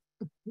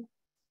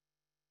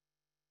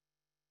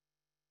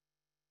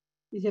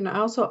 I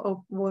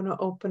also want to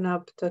open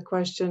up the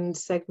question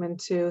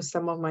segment to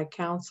some of my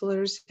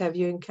counselors. Have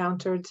you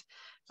encountered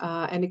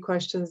any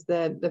questions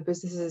that the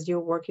businesses you're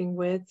working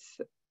with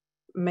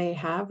may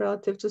have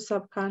relative to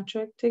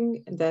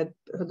subcontracting that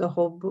the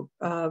whole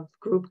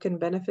group can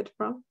benefit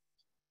from?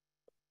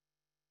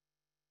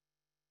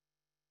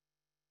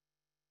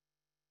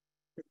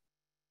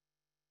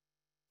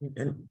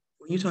 And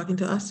were you talking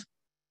to us?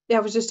 Yeah,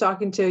 I was just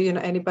talking to,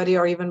 anybody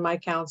or even my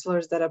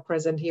counselors that are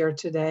present here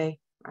today,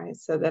 right?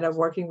 So that are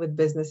working with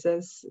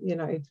businesses,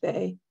 if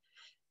they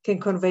can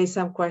convey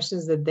some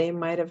questions that they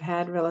might have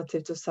had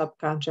relative to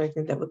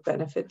subcontracting that would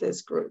benefit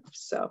this group.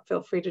 So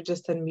feel free to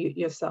just unmute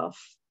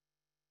yourself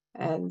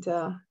and,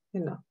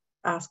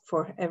 ask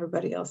for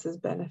everybody else's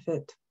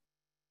benefit.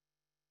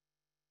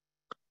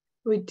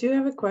 We do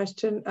have a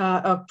question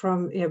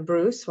from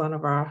Bruce, one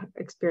of our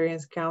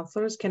experienced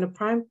counselors. Can a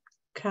prime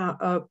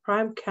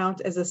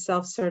count as a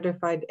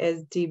self-certified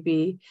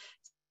SDB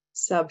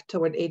sub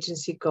toward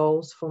agency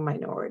goals for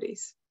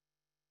minorities?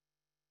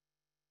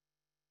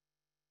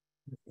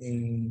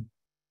 Can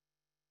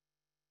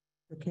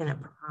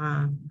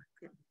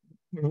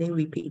you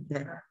repeat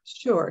that?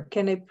 Sure.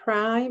 Can a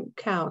prime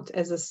count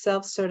as a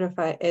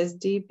self-certified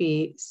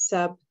SDB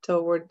sub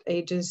toward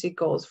agency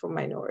goals for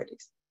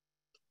minorities?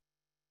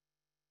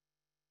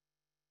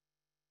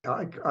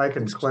 I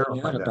can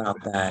clarify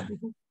about that.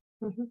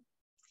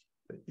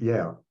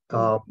 Yeah.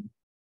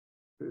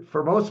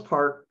 For most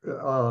part,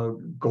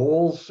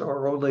 goals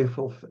are only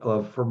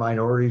for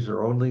minorities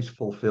are only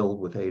fulfilled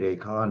with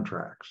 8A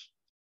contracts.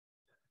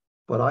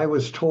 But I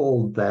was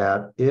told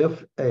that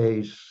if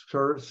a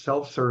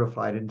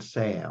self-certified in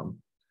SAM,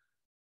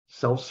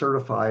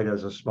 self-certified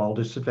as a small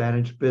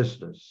disadvantaged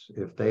business,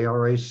 if they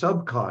are a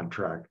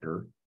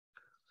subcontractor,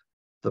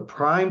 the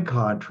prime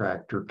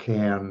contractor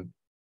can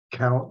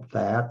count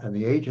that, and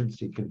the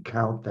agency can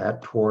count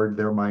that toward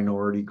their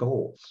minority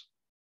goals.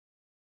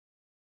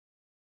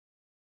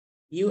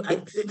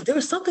 There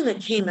was something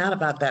that came out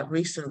about that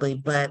recently,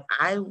 but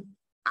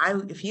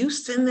if you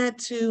send that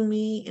to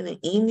me in an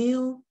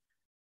email,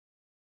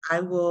 I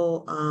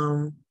will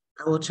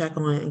I will check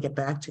on it and get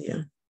back to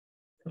you.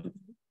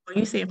 Are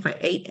you saying for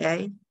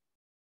 8A?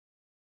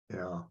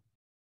 Yeah.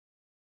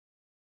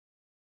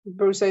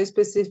 Bruce, are you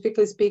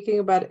specifically speaking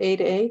about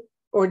 8A?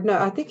 Or no,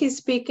 I think he's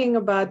speaking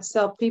about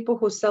people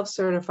who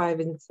self-certify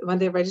when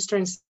they register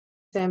in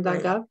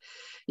SAM.gov.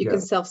 You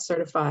can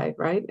self-certify,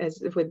 right?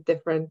 As with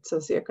different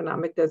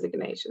socioeconomic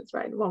designations,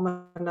 right?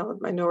 Woman,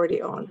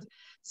 minority owned.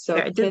 So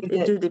yeah, it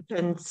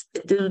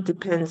do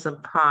depends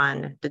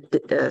upon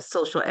the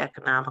social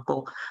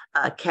economical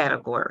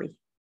category.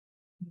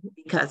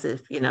 Because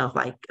if, you know,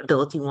 like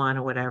Ability One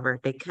or whatever,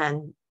 they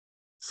can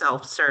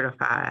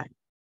self-certify,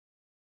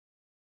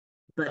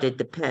 but it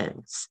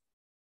depends.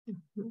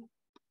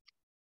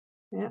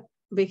 Yeah,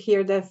 we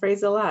hear that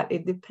phrase a lot.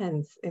 It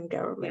depends in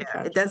government.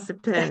 Yeah, it does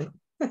depend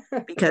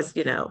because,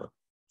 you know,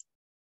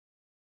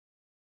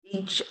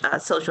 each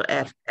social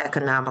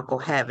economical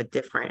have a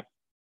different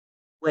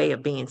way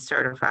of being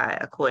certified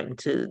according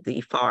to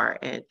the FAR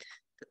and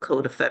the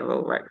Code of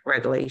Federal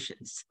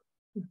Regulations.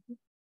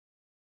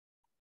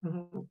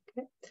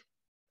 Okay.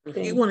 If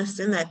you want to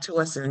send that to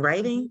us in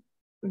writing,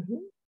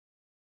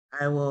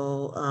 I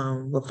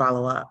will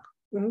follow up.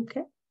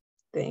 Okay,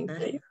 thank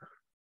you.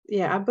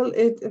 Yeah, I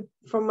believe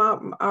from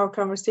our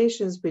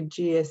conversations with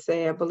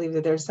GSA, I believe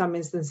that there are some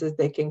instances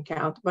they can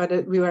count,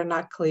 but we are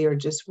not clear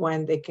just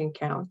when they can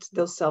count.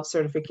 Those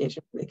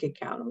self-certification, they can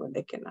count and when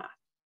they cannot.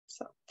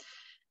 So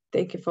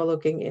thank you for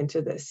looking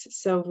into this.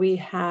 So we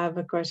have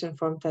a question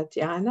from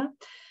Tatiana.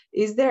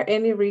 Is there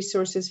any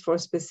resources for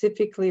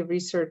specifically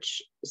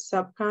research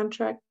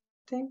subcontracting?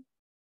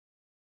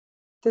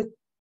 The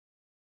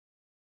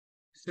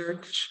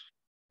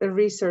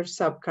research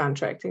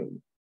subcontracting,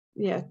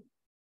 yeah.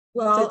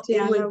 Well,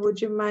 Tatiana,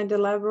 would you mind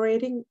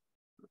elaborating?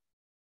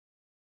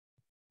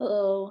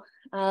 Hello,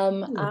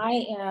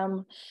 I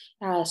am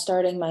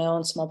starting my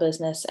own small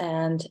business,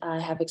 and I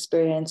have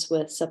experience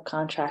with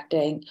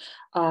subcontracting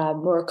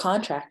or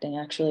contracting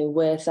actually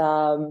with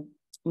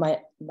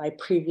my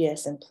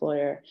previous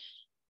employer,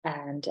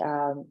 and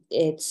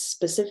it's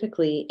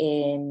specifically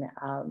in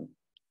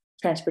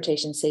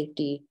transportation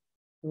safety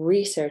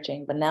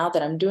researching. But now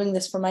that I'm doing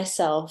this for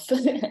myself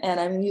and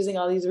I'm using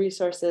all these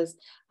resources,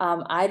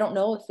 I don't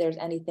know if there's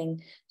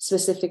anything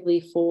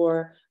specifically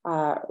for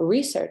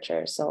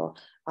researchers. So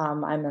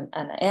I'm an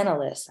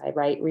analyst. I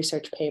write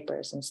research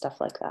papers and stuff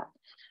like that.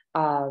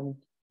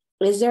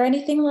 Is there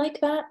anything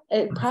like that?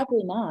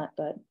 Probably not,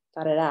 but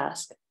thought I'd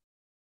ask.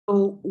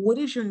 Oh, what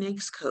is your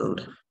NAICS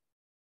code?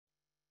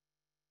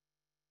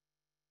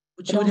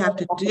 What you would have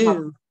to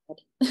do.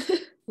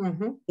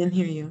 Didn't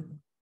hear you.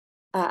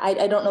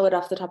 I don't know it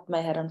off the top of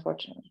my head,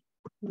 unfortunately.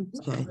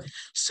 Okay,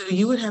 so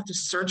you would have to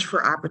search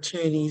for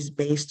opportunities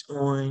based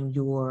on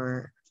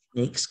your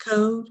NAICS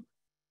code.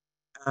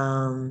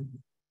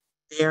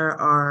 There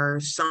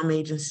are some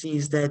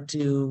agencies that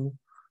do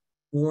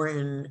more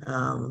in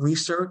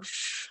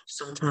research.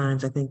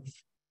 Sometimes I think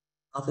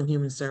Health and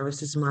Human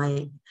Services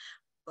might,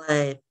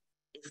 but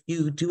if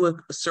you do a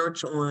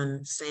search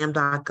on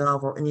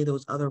SAM.gov or any of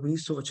those other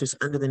resources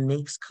under the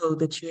NAICS code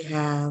that you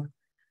have,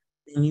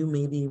 then you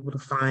may be able to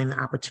find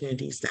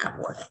opportunities that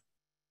way.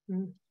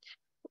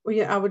 Well,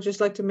 yeah, I would just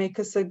like to make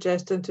a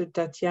suggestion to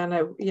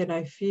Tatiana. You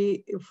know, if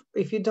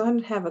you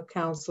don't have a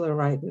counselor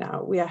right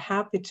now, we are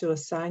happy to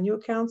assign you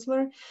a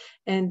counselor,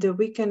 and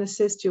we can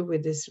assist you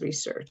with this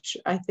research.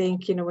 I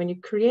think, you know, when you're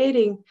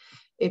creating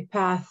a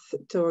path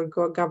toward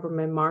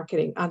government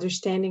marketing,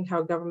 understanding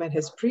how government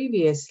has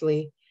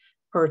previously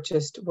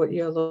purchased what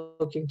you're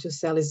looking to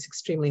sell is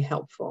extremely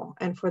helpful.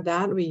 And for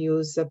that, we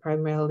use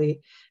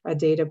primarily a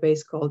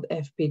database called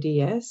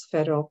FPDS,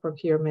 Federal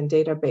Procurement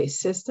Database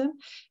System.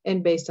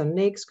 And based on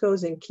NAICS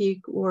codes and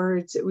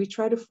keywords, we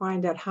try to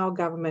find out how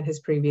government has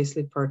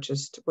previously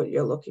purchased what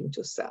you're looking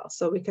to sell.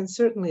 So we can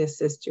certainly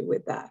assist you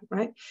with that,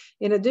 right?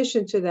 In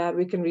addition to that,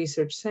 we can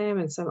research SAM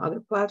and some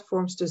other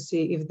platforms to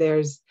see if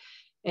there's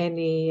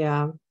any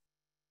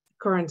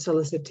current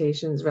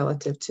solicitations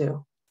relative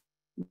to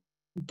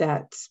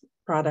that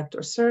product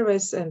or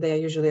service, and they are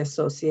usually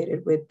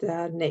associated with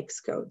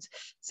NAICS codes.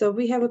 So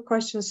we have a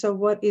question. So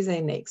what is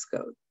a NAICS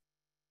code?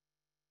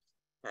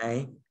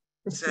 Okay,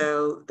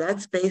 so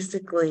that's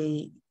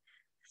basically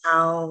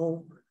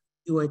how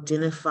you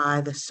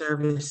identify the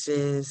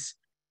services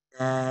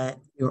that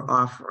you're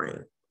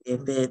offering.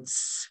 If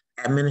it's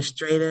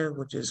administrative,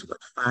 which is what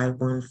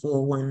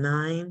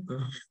 51419,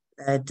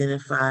 that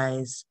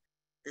identifies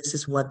this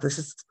is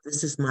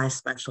my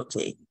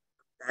specialty.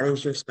 That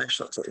is your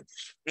specialty.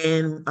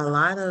 And a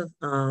lot of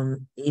a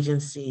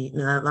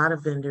lot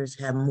of vendors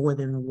have more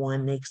than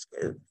one NAICS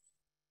code.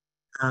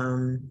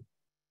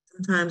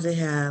 Sometimes they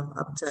have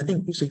up to, I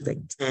think usually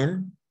like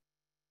 10.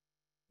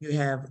 You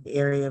have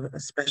area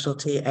of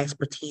specialty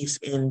expertise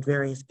in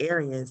various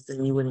areas,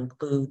 then you would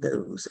include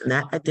those. And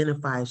that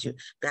identifies you.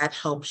 That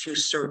helps you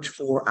search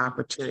for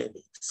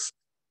opportunities.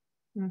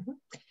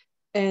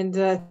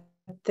 And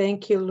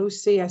thank you,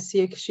 Lucy. I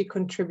see she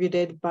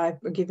contributed by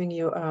giving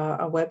you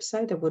a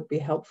website that would be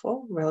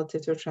helpful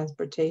relative to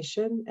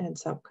transportation and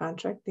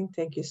subcontracting.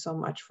 Thank you so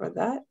much for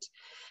that.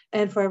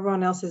 And for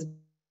everyone else who's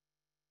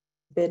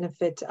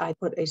benefit, I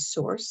put a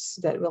source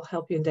that will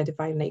help you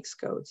identify NAICS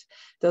codes.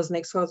 Those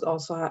NAICS codes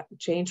also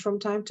change from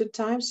time to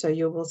time. So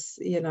you will,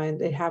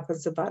 and it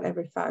happens about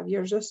every 5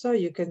 years or so.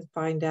 You can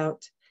find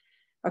out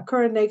a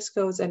current NAICS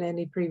codes and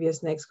any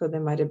previous NAICS code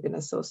that might have been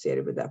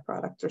associated with that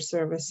product or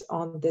service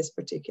on this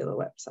particular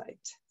website.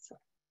 So.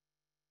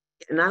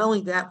 Not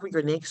only that, for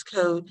your NAICS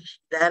code,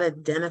 that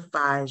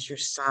identifies your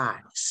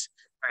size,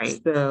 right?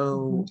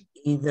 So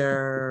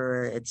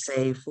either it's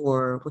say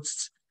for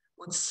what's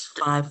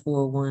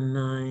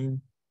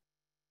 5419?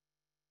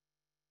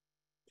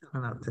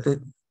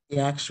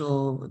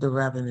 The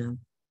revenue.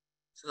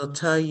 So it'll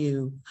tell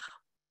you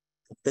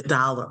the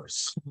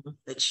dollars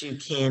that you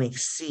can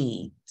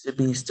exceed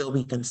to still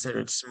be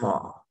considered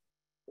small,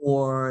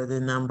 or the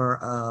number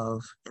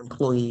of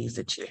employees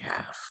that you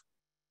have.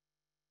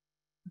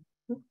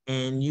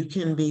 And you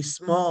can be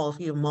small if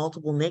you have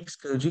multiple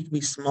NAICS codes. You can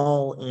be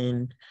small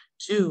in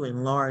 2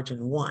 and large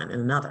in 1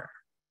 and another.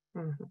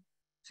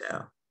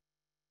 So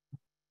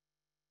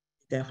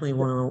definitely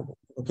want to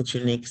look at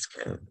your NAICS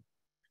code,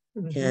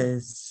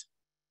 because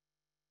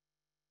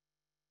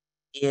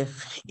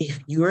if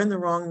you're in the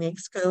wrong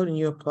NAICS code and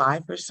you apply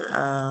for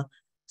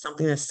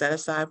something that's set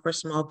aside for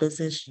small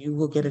business, you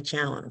will get a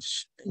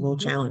challenge. They will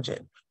challenge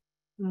it.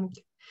 You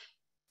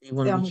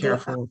want to be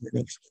careful of the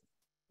NAICS code.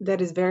 That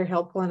is very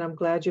helpful, and I'm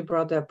glad you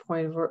brought that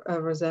point,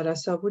 Rosetta.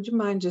 So would you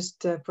mind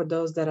just, for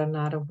those that are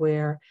not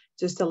aware,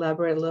 just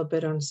elaborate a little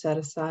bit on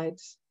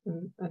set-asides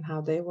and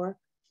how they work?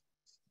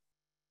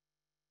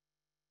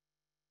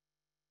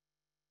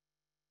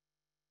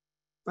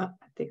 Well,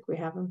 I think we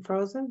have him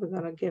frozen. We're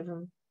going to give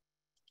him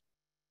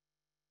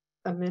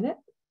a minute.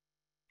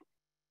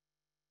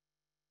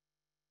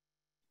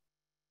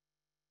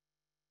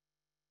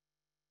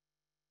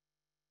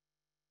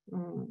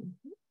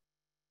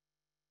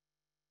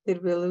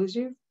 Did we lose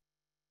you?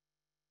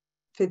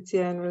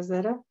 Fitzia and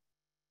Rosetta?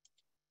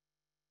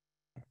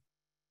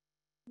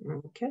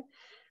 Okay.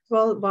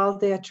 Well, while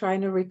they are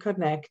trying to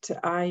reconnect,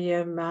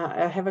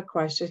 I have a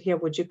question here.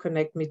 Would you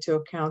connect me to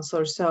a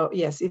counselor? So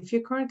yes, if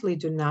you currently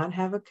do not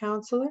have a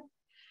counselor,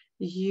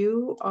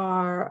 you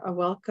are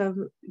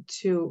welcome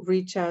to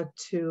reach out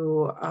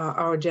to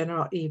our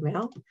general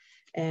email.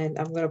 And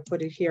I'm going to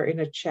put it here in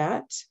a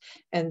chat.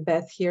 And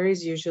Beth here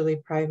is usually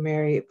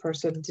primary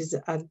person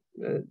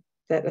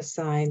that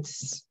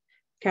assigns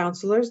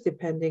counselors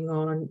depending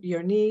on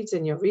your needs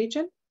and your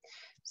region.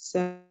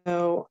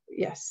 So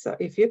yes, so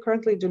if you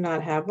currently do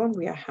not have one,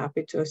 we are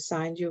happy to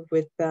assign you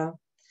with a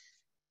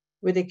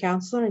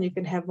counselor, and you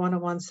can have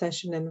one-on-one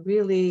session and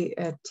really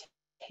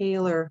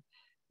tailor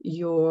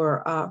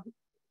your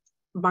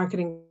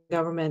marketing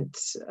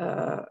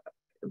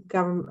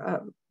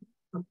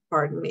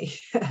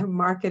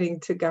marketing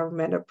to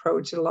government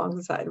approach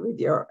alongside with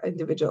your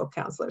individual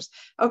counselors.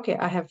 Okay,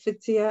 I have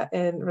Fitzia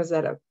and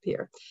Rosetta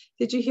here.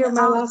 Did you hear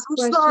my last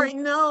question? I'm sorry,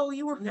 no,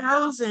 you were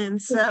frozen.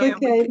 So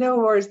okay, no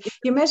worries.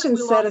 You mentioned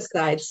set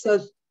aside. So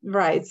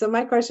right. So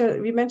my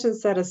question, you mentioned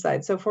set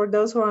aside. So for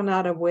those who are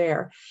not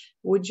aware,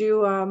 would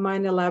you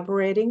mind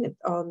elaborating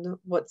on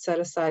what set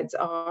asides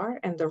are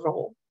and the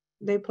role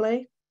they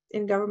play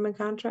in government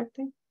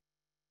contracting?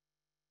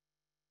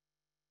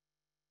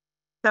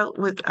 So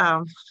with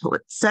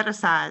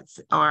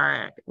set-asides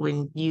are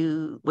when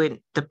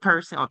the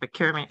person or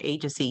procurement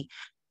agency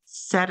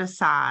set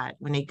aside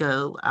when they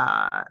go,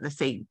 let's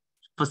say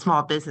for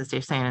small business,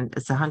 they're saying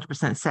it's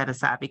 100% set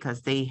aside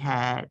because they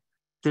had,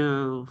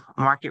 through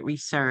market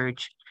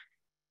research,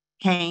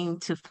 came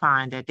to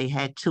find that they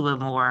had 2 or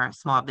more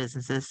small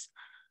businesses.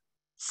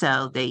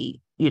 So they,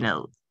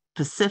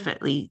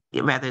 specifically,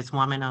 whether it's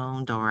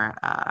woman-owned or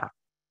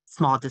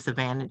small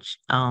disadvantage,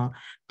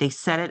 they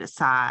set it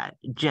aside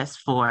just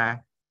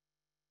for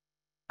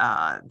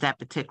that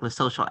particular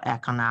social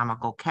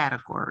economical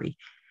category.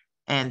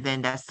 And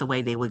then that's the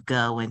way they would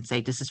go and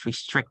say, this is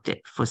restricted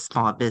for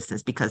small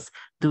business, because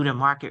through the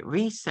market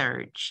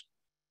research,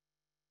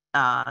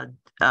 through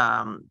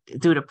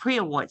the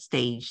pre-award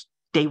stage,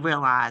 they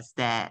realized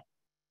that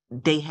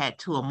they had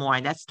 2 or more,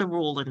 and that's the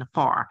rule in the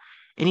FAR.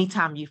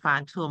 Anytime you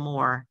find 2 or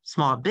more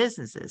small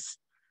businesses,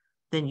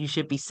 then you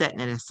should be setting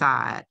it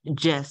aside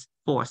just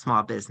for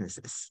small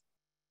businesses.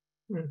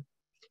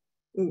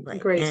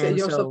 Right. Great. So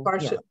you're also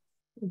partial.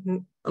 Yeah.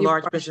 A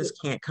large business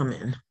can't come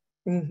in.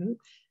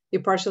 You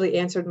partially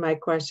answered my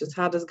questions.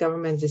 How does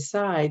government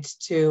decide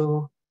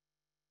to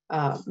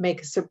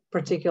make a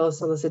particular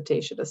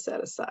solicitation a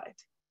set aside?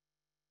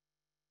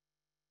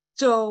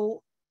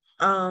 So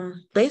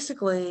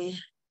basically,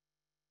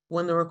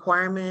 when we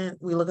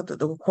look at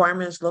the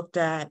requirements looked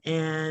at,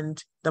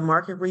 and the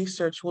market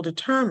research will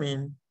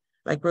determine,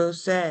 like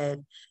Rose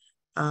said,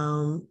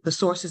 the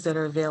sources that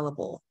are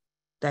available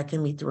that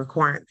can meet the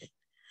requirement.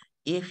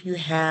 If you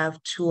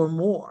have 2 or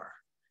more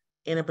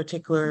in a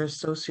particular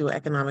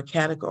socioeconomic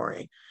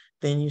category,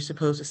 then you're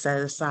supposed to set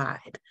it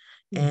aside.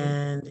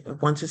 And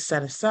once it's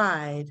set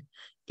aside,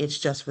 it's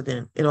just for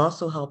them. It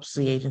also helps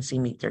the agency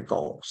meet their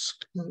goals.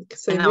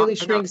 So it really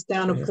shrinks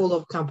down a pool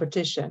of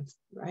competition,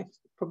 right?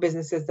 For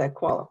businesses that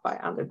qualify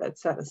under that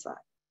set aside.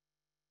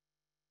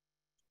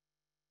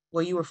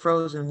 Well, you were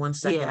frozen 1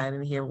 second. Yeah. I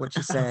didn't hear what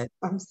you said.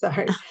 I'm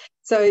sorry.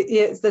 So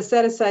yes, the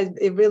set aside,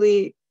 it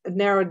really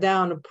narrowed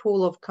down a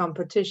pool of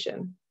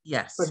competition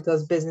Yes. for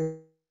those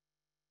businesses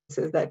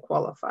that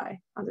qualify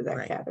under that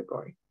Right.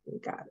 category. You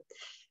got it.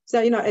 So,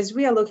 as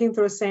we are looking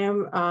through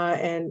SAM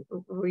and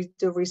we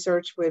do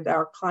research with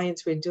our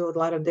clients, we do a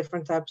lot of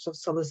different types of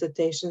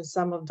solicitations.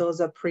 Some of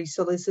those are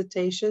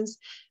pre-solicitations.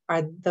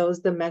 Are those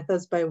the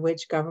methods by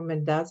which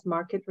government does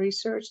market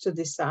research to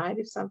decide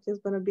if something's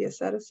going to be a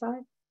set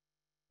aside?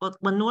 Well,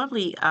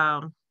 normally,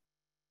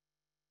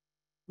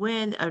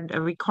 when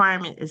a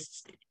requirement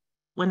is,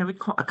 when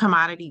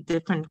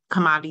different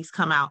commodities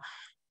come out,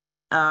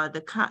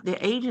 the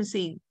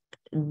agency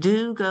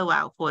do go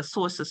out for a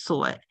source of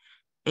sort,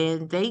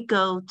 and they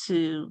go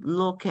to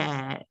look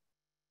at,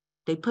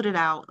 they put it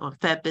out on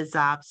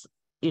FedBizOpps,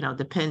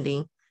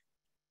 depending,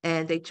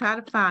 and they try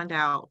to find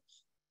out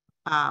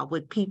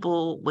would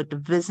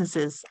the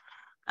businesses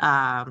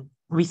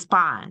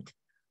respond.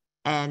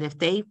 And if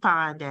they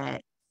find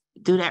that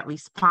through that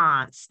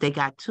response, they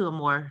got 2 or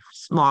more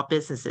small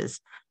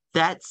businesses,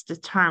 that's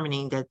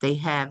determining that they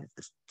have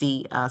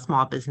the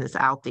small business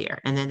out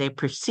there. And then they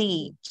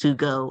proceed to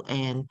go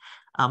and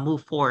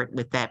move forward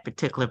with that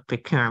particular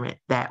procurement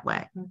that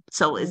way.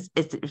 So it's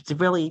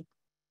really,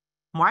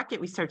 market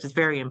research is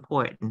very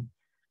important.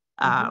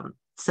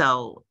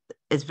 So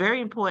it's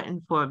very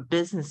important for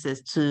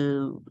businesses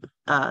to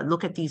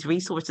look at these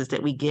resources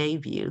that we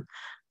gave you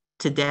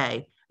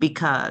today,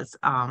 because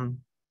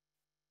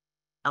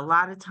a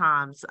lot of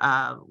times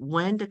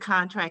when the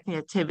contracting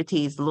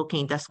activity is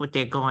looking, that's what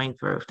they're going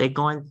through.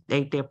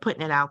 They're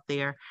putting it out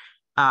there,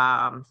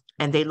 and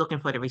they're looking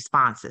for the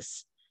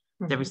responses.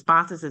 The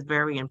responses is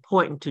very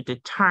important to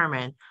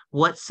determine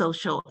what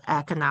social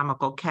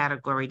economical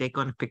category they're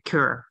going to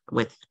procure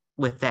with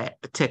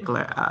that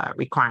particular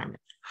requirement.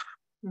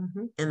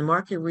 In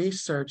market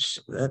research,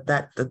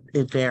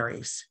 it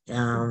varies. There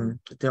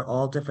are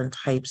all different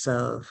types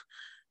of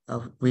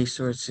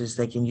resources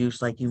they can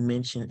use, like you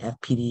mentioned,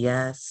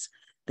 FPDS.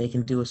 They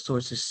can do a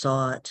sources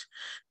sought.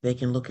 They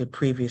can look at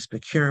previous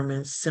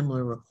procurements,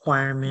 similar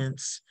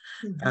requirements.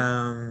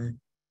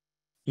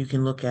 You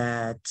can look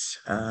at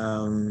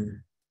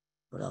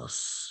what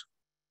else?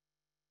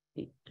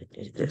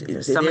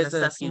 There's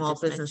a small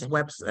business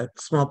website,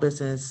 small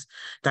business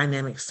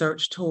dynamic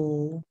search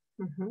tool,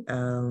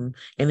 and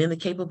then the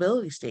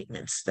capability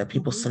statements that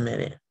people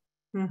submitted,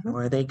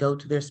 or they go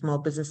to their small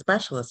business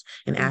specialist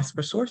and ask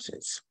for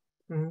sources.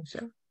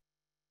 So,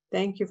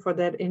 thank you for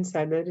that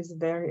insight. That is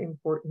very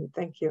important.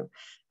 Thank you.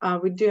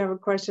 We do have a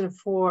question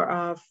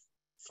for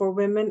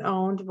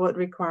women-owned. What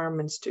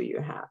requirements do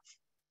you have?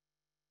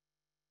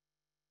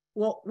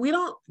 Well, we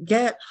don't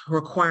get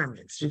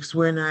requirements because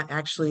we're not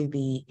actually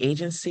the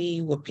agency.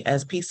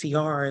 As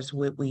PCRs,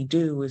 what we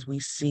do is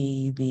we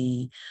see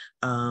the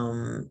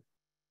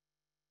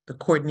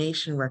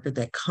coordination record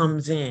that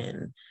comes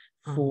in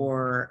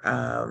for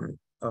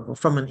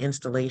from an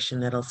installation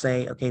that'll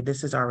say, okay,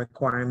 this is our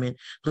requirement,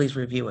 please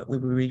review it. We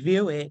will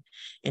review it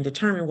and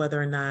determine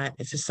whether or not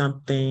this is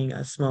something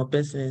a small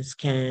business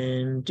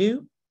can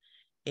do.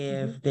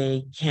 If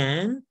they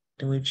can,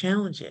 then we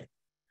challenge it.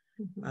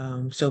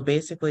 So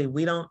basically,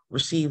 we don't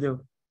receive the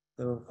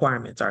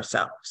requirements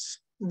ourselves.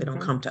 They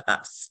don't come to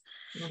us.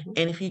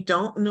 And if you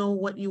don't know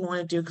what you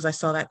want to do, because I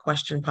saw that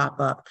question pop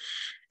up,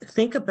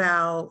 think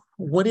about,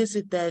 what is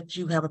it that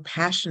you have a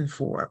passion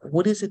for?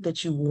 What is it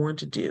that you want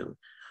to do?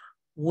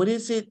 What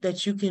is it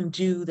that you can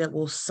do that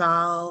will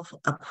solve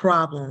a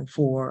problem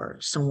for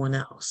someone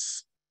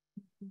else?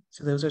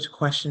 So those are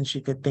questions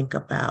you could think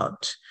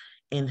about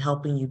in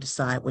helping you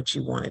decide what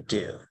you want to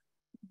do.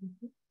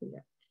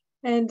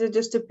 And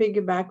just to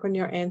piggyback on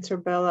your answer,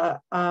 Bella,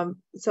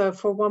 so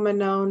for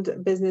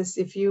woman-owned business,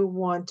 if you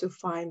want to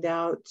find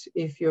out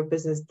if your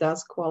business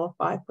does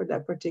qualify for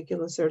that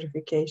particular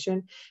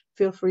certification,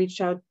 feel free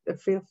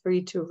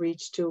to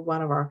reach to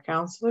one of our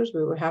counselors.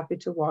 We were happy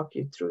to walk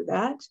you through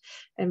that.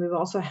 And we're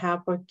also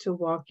happy to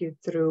walk you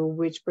through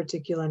which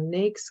particular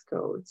NAICS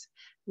codes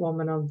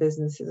woman-owned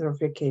businesses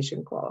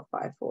certification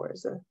qualify for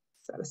as a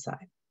set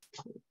aside.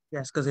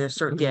 Yes, because there are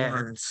certain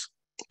ones.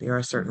 There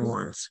are certain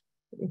ones.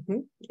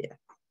 Yeah.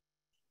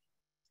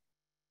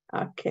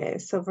 Okay,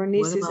 so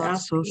Vernice is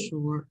asking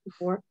social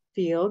work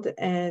field,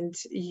 and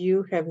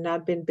you have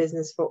not been in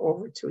business for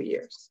over 2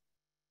 years.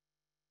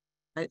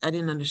 I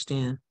didn't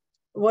understand.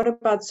 What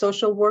about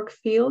social work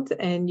field,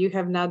 and you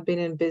have not been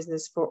in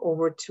business for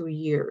over 2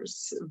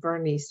 years?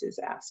 Vernice is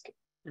asking.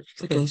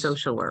 Okay,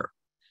 social work.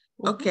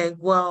 Okay,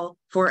 well,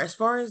 as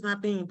far as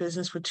not being in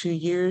business for 2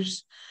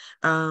 years,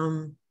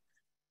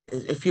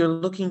 if you're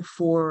looking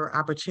for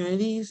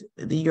opportunities,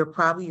 you're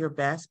probably your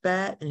best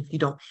bet. And if you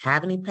don't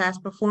have any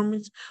past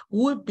performance,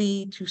 would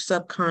be to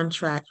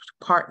subcontract,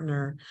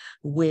 partner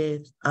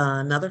with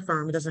another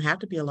firm. It doesn't have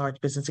to be a large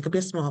business. It could be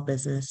a small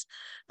business.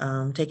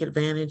 Take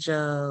advantage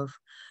of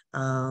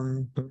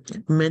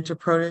mentor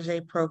protege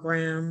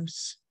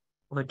programs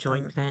or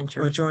joint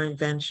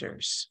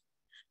ventures.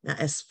 Now,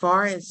 as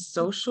far as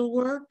social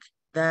work,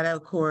 that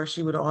of course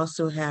you would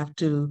also have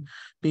to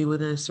be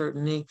within a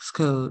certain NAICS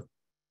code.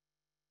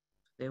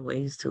 There are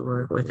ways to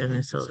work within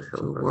the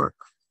social work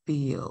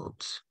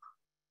field.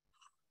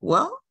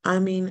 Well, I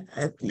mean,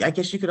 I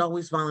guess you could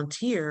always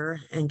volunteer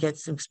and get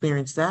some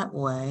experience that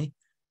way.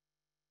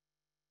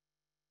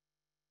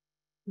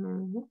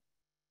 Mhm.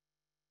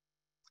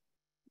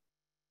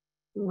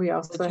 We But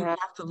also you have,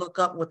 have to look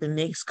up what the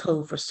NAICS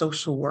code for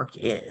social work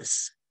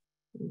is.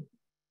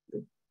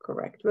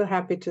 correct. We're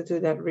happy to do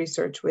that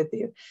research with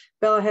you.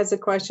 Bella has a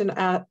question.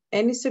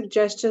 Any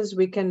suggestions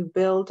we can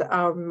build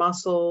our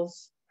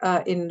muscles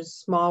in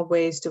small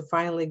ways to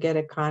finally get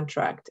a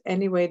contract?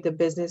 Anyway, the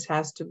business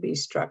has to be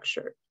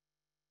structured.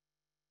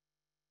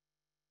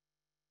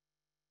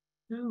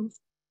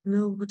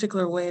 No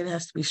particular way it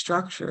has to be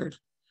structured.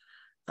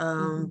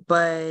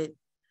 But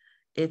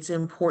it's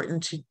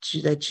important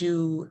that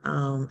you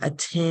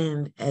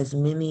attend as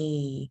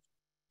many,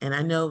 and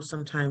I know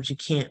sometimes you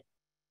can't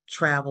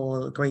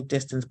travel a great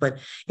distance, but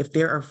if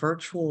there are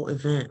virtual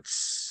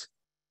events,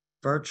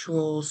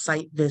 virtual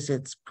site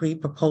visits,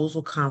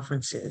 pre-proposal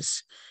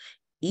conferences,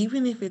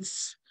 even if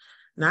it's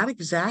not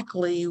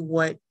exactly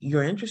what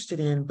you're interested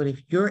in, but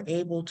if you're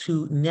able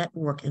to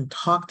network and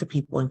talk to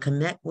people and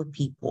connect with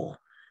people,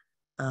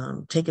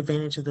 take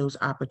advantage of those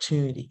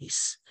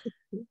opportunities.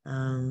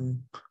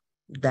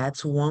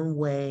 That's one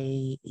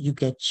way you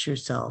get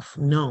yourself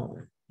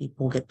known.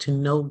 People get to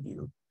know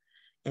you.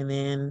 And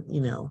then,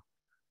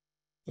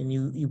 and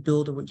you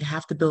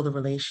have to build a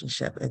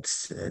relationship.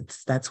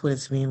 That's what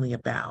it's mainly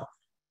about.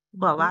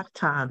 Well, a lot of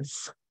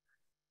times,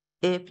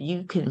 if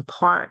you can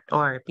part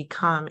or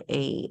become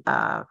a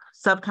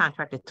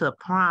subcontractor to a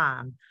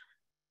prime,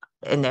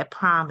 and that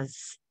prime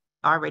has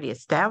already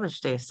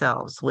established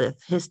themselves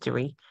with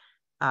history,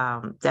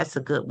 that's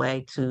a good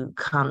way to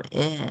come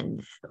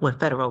in with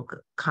federal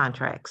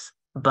contracts.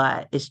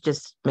 But it's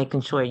just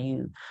making sure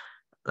you,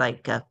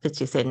 like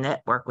Fitzy said,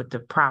 network with the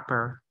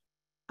proper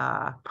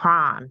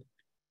prime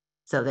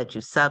so that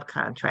you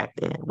subcontract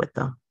in with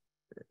them.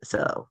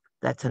 So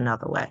that's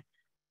another way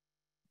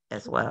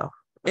as well.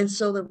 And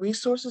so the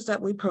resources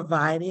that we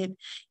provided,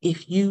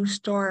 if you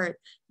start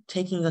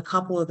taking a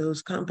couple of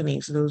those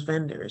companies, those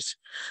vendors,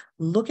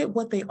 look at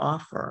what they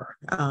offer.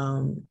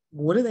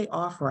 What do they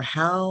offer?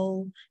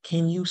 How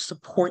can you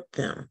support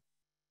them?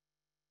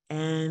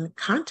 And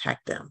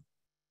contact them.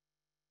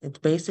 It's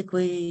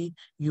basically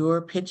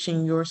you're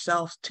pitching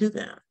yourself to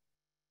them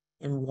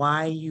and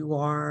why you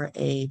are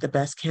the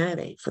best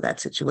candidate for that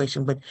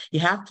situation. But you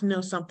have to know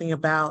something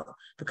about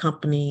the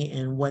company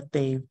and what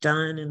they've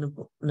done in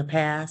the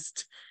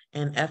past.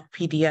 And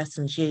FPDS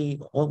and G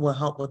will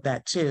help with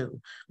that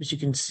too, but you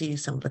can see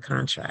some of the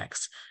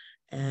contracts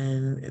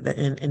and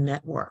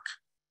network.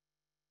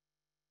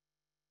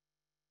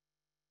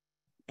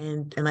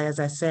 And as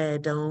I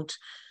said, don't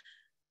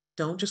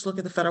just look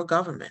at the federal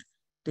government.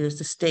 There's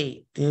the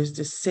state, there's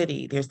the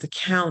city, there's the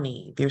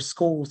county, there's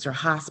schools, there are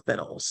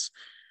hospitals.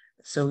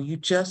 So you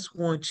just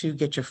want to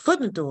get your foot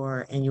in the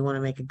door and you want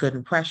to make a good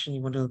impression.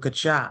 You want to do a good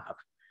job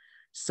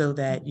so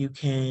that you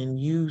can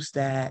use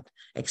that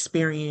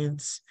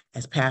experience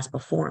as past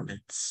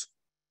performance.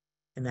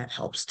 And that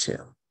helps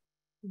too.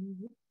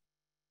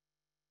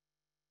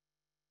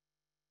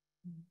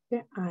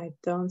 Yeah, I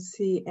don't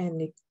see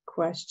any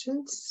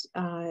questions.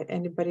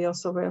 Anybody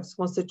else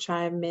wants to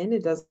chime in?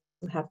 It doesn't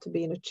have to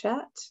be in a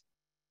chat.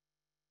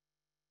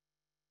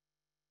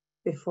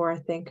 Before I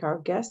thank our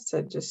guests,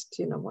 I just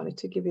wanted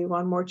to give you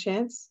one more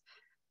chance.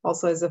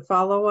 Also, as a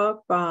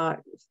follow-up,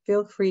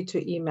 feel free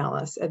to email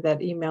us at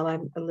that email I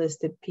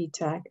listed,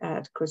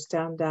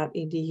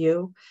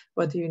 ptac@kurztown.edu.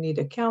 Whether you need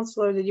a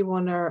counselor that you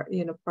want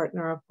to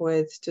partner up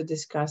with to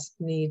discuss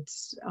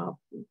needs of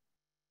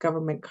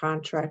government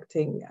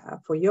contracting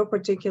for your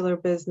particular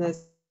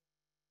business,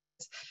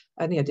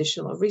 any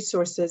additional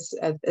resources.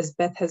 As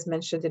Beth has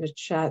mentioned in the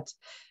chat,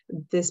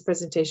 this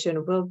presentation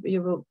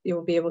you will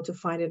be able to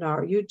find in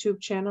our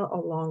YouTube channel,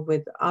 along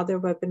with other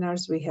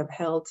webinars we have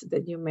held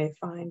that you may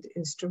find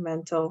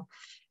instrumental.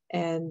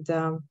 And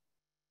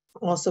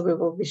also we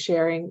will be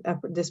sharing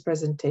this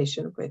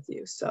presentation with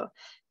you. So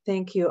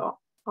thank you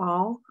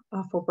all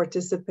for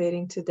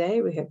participating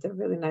today. We had a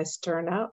really nice turnout.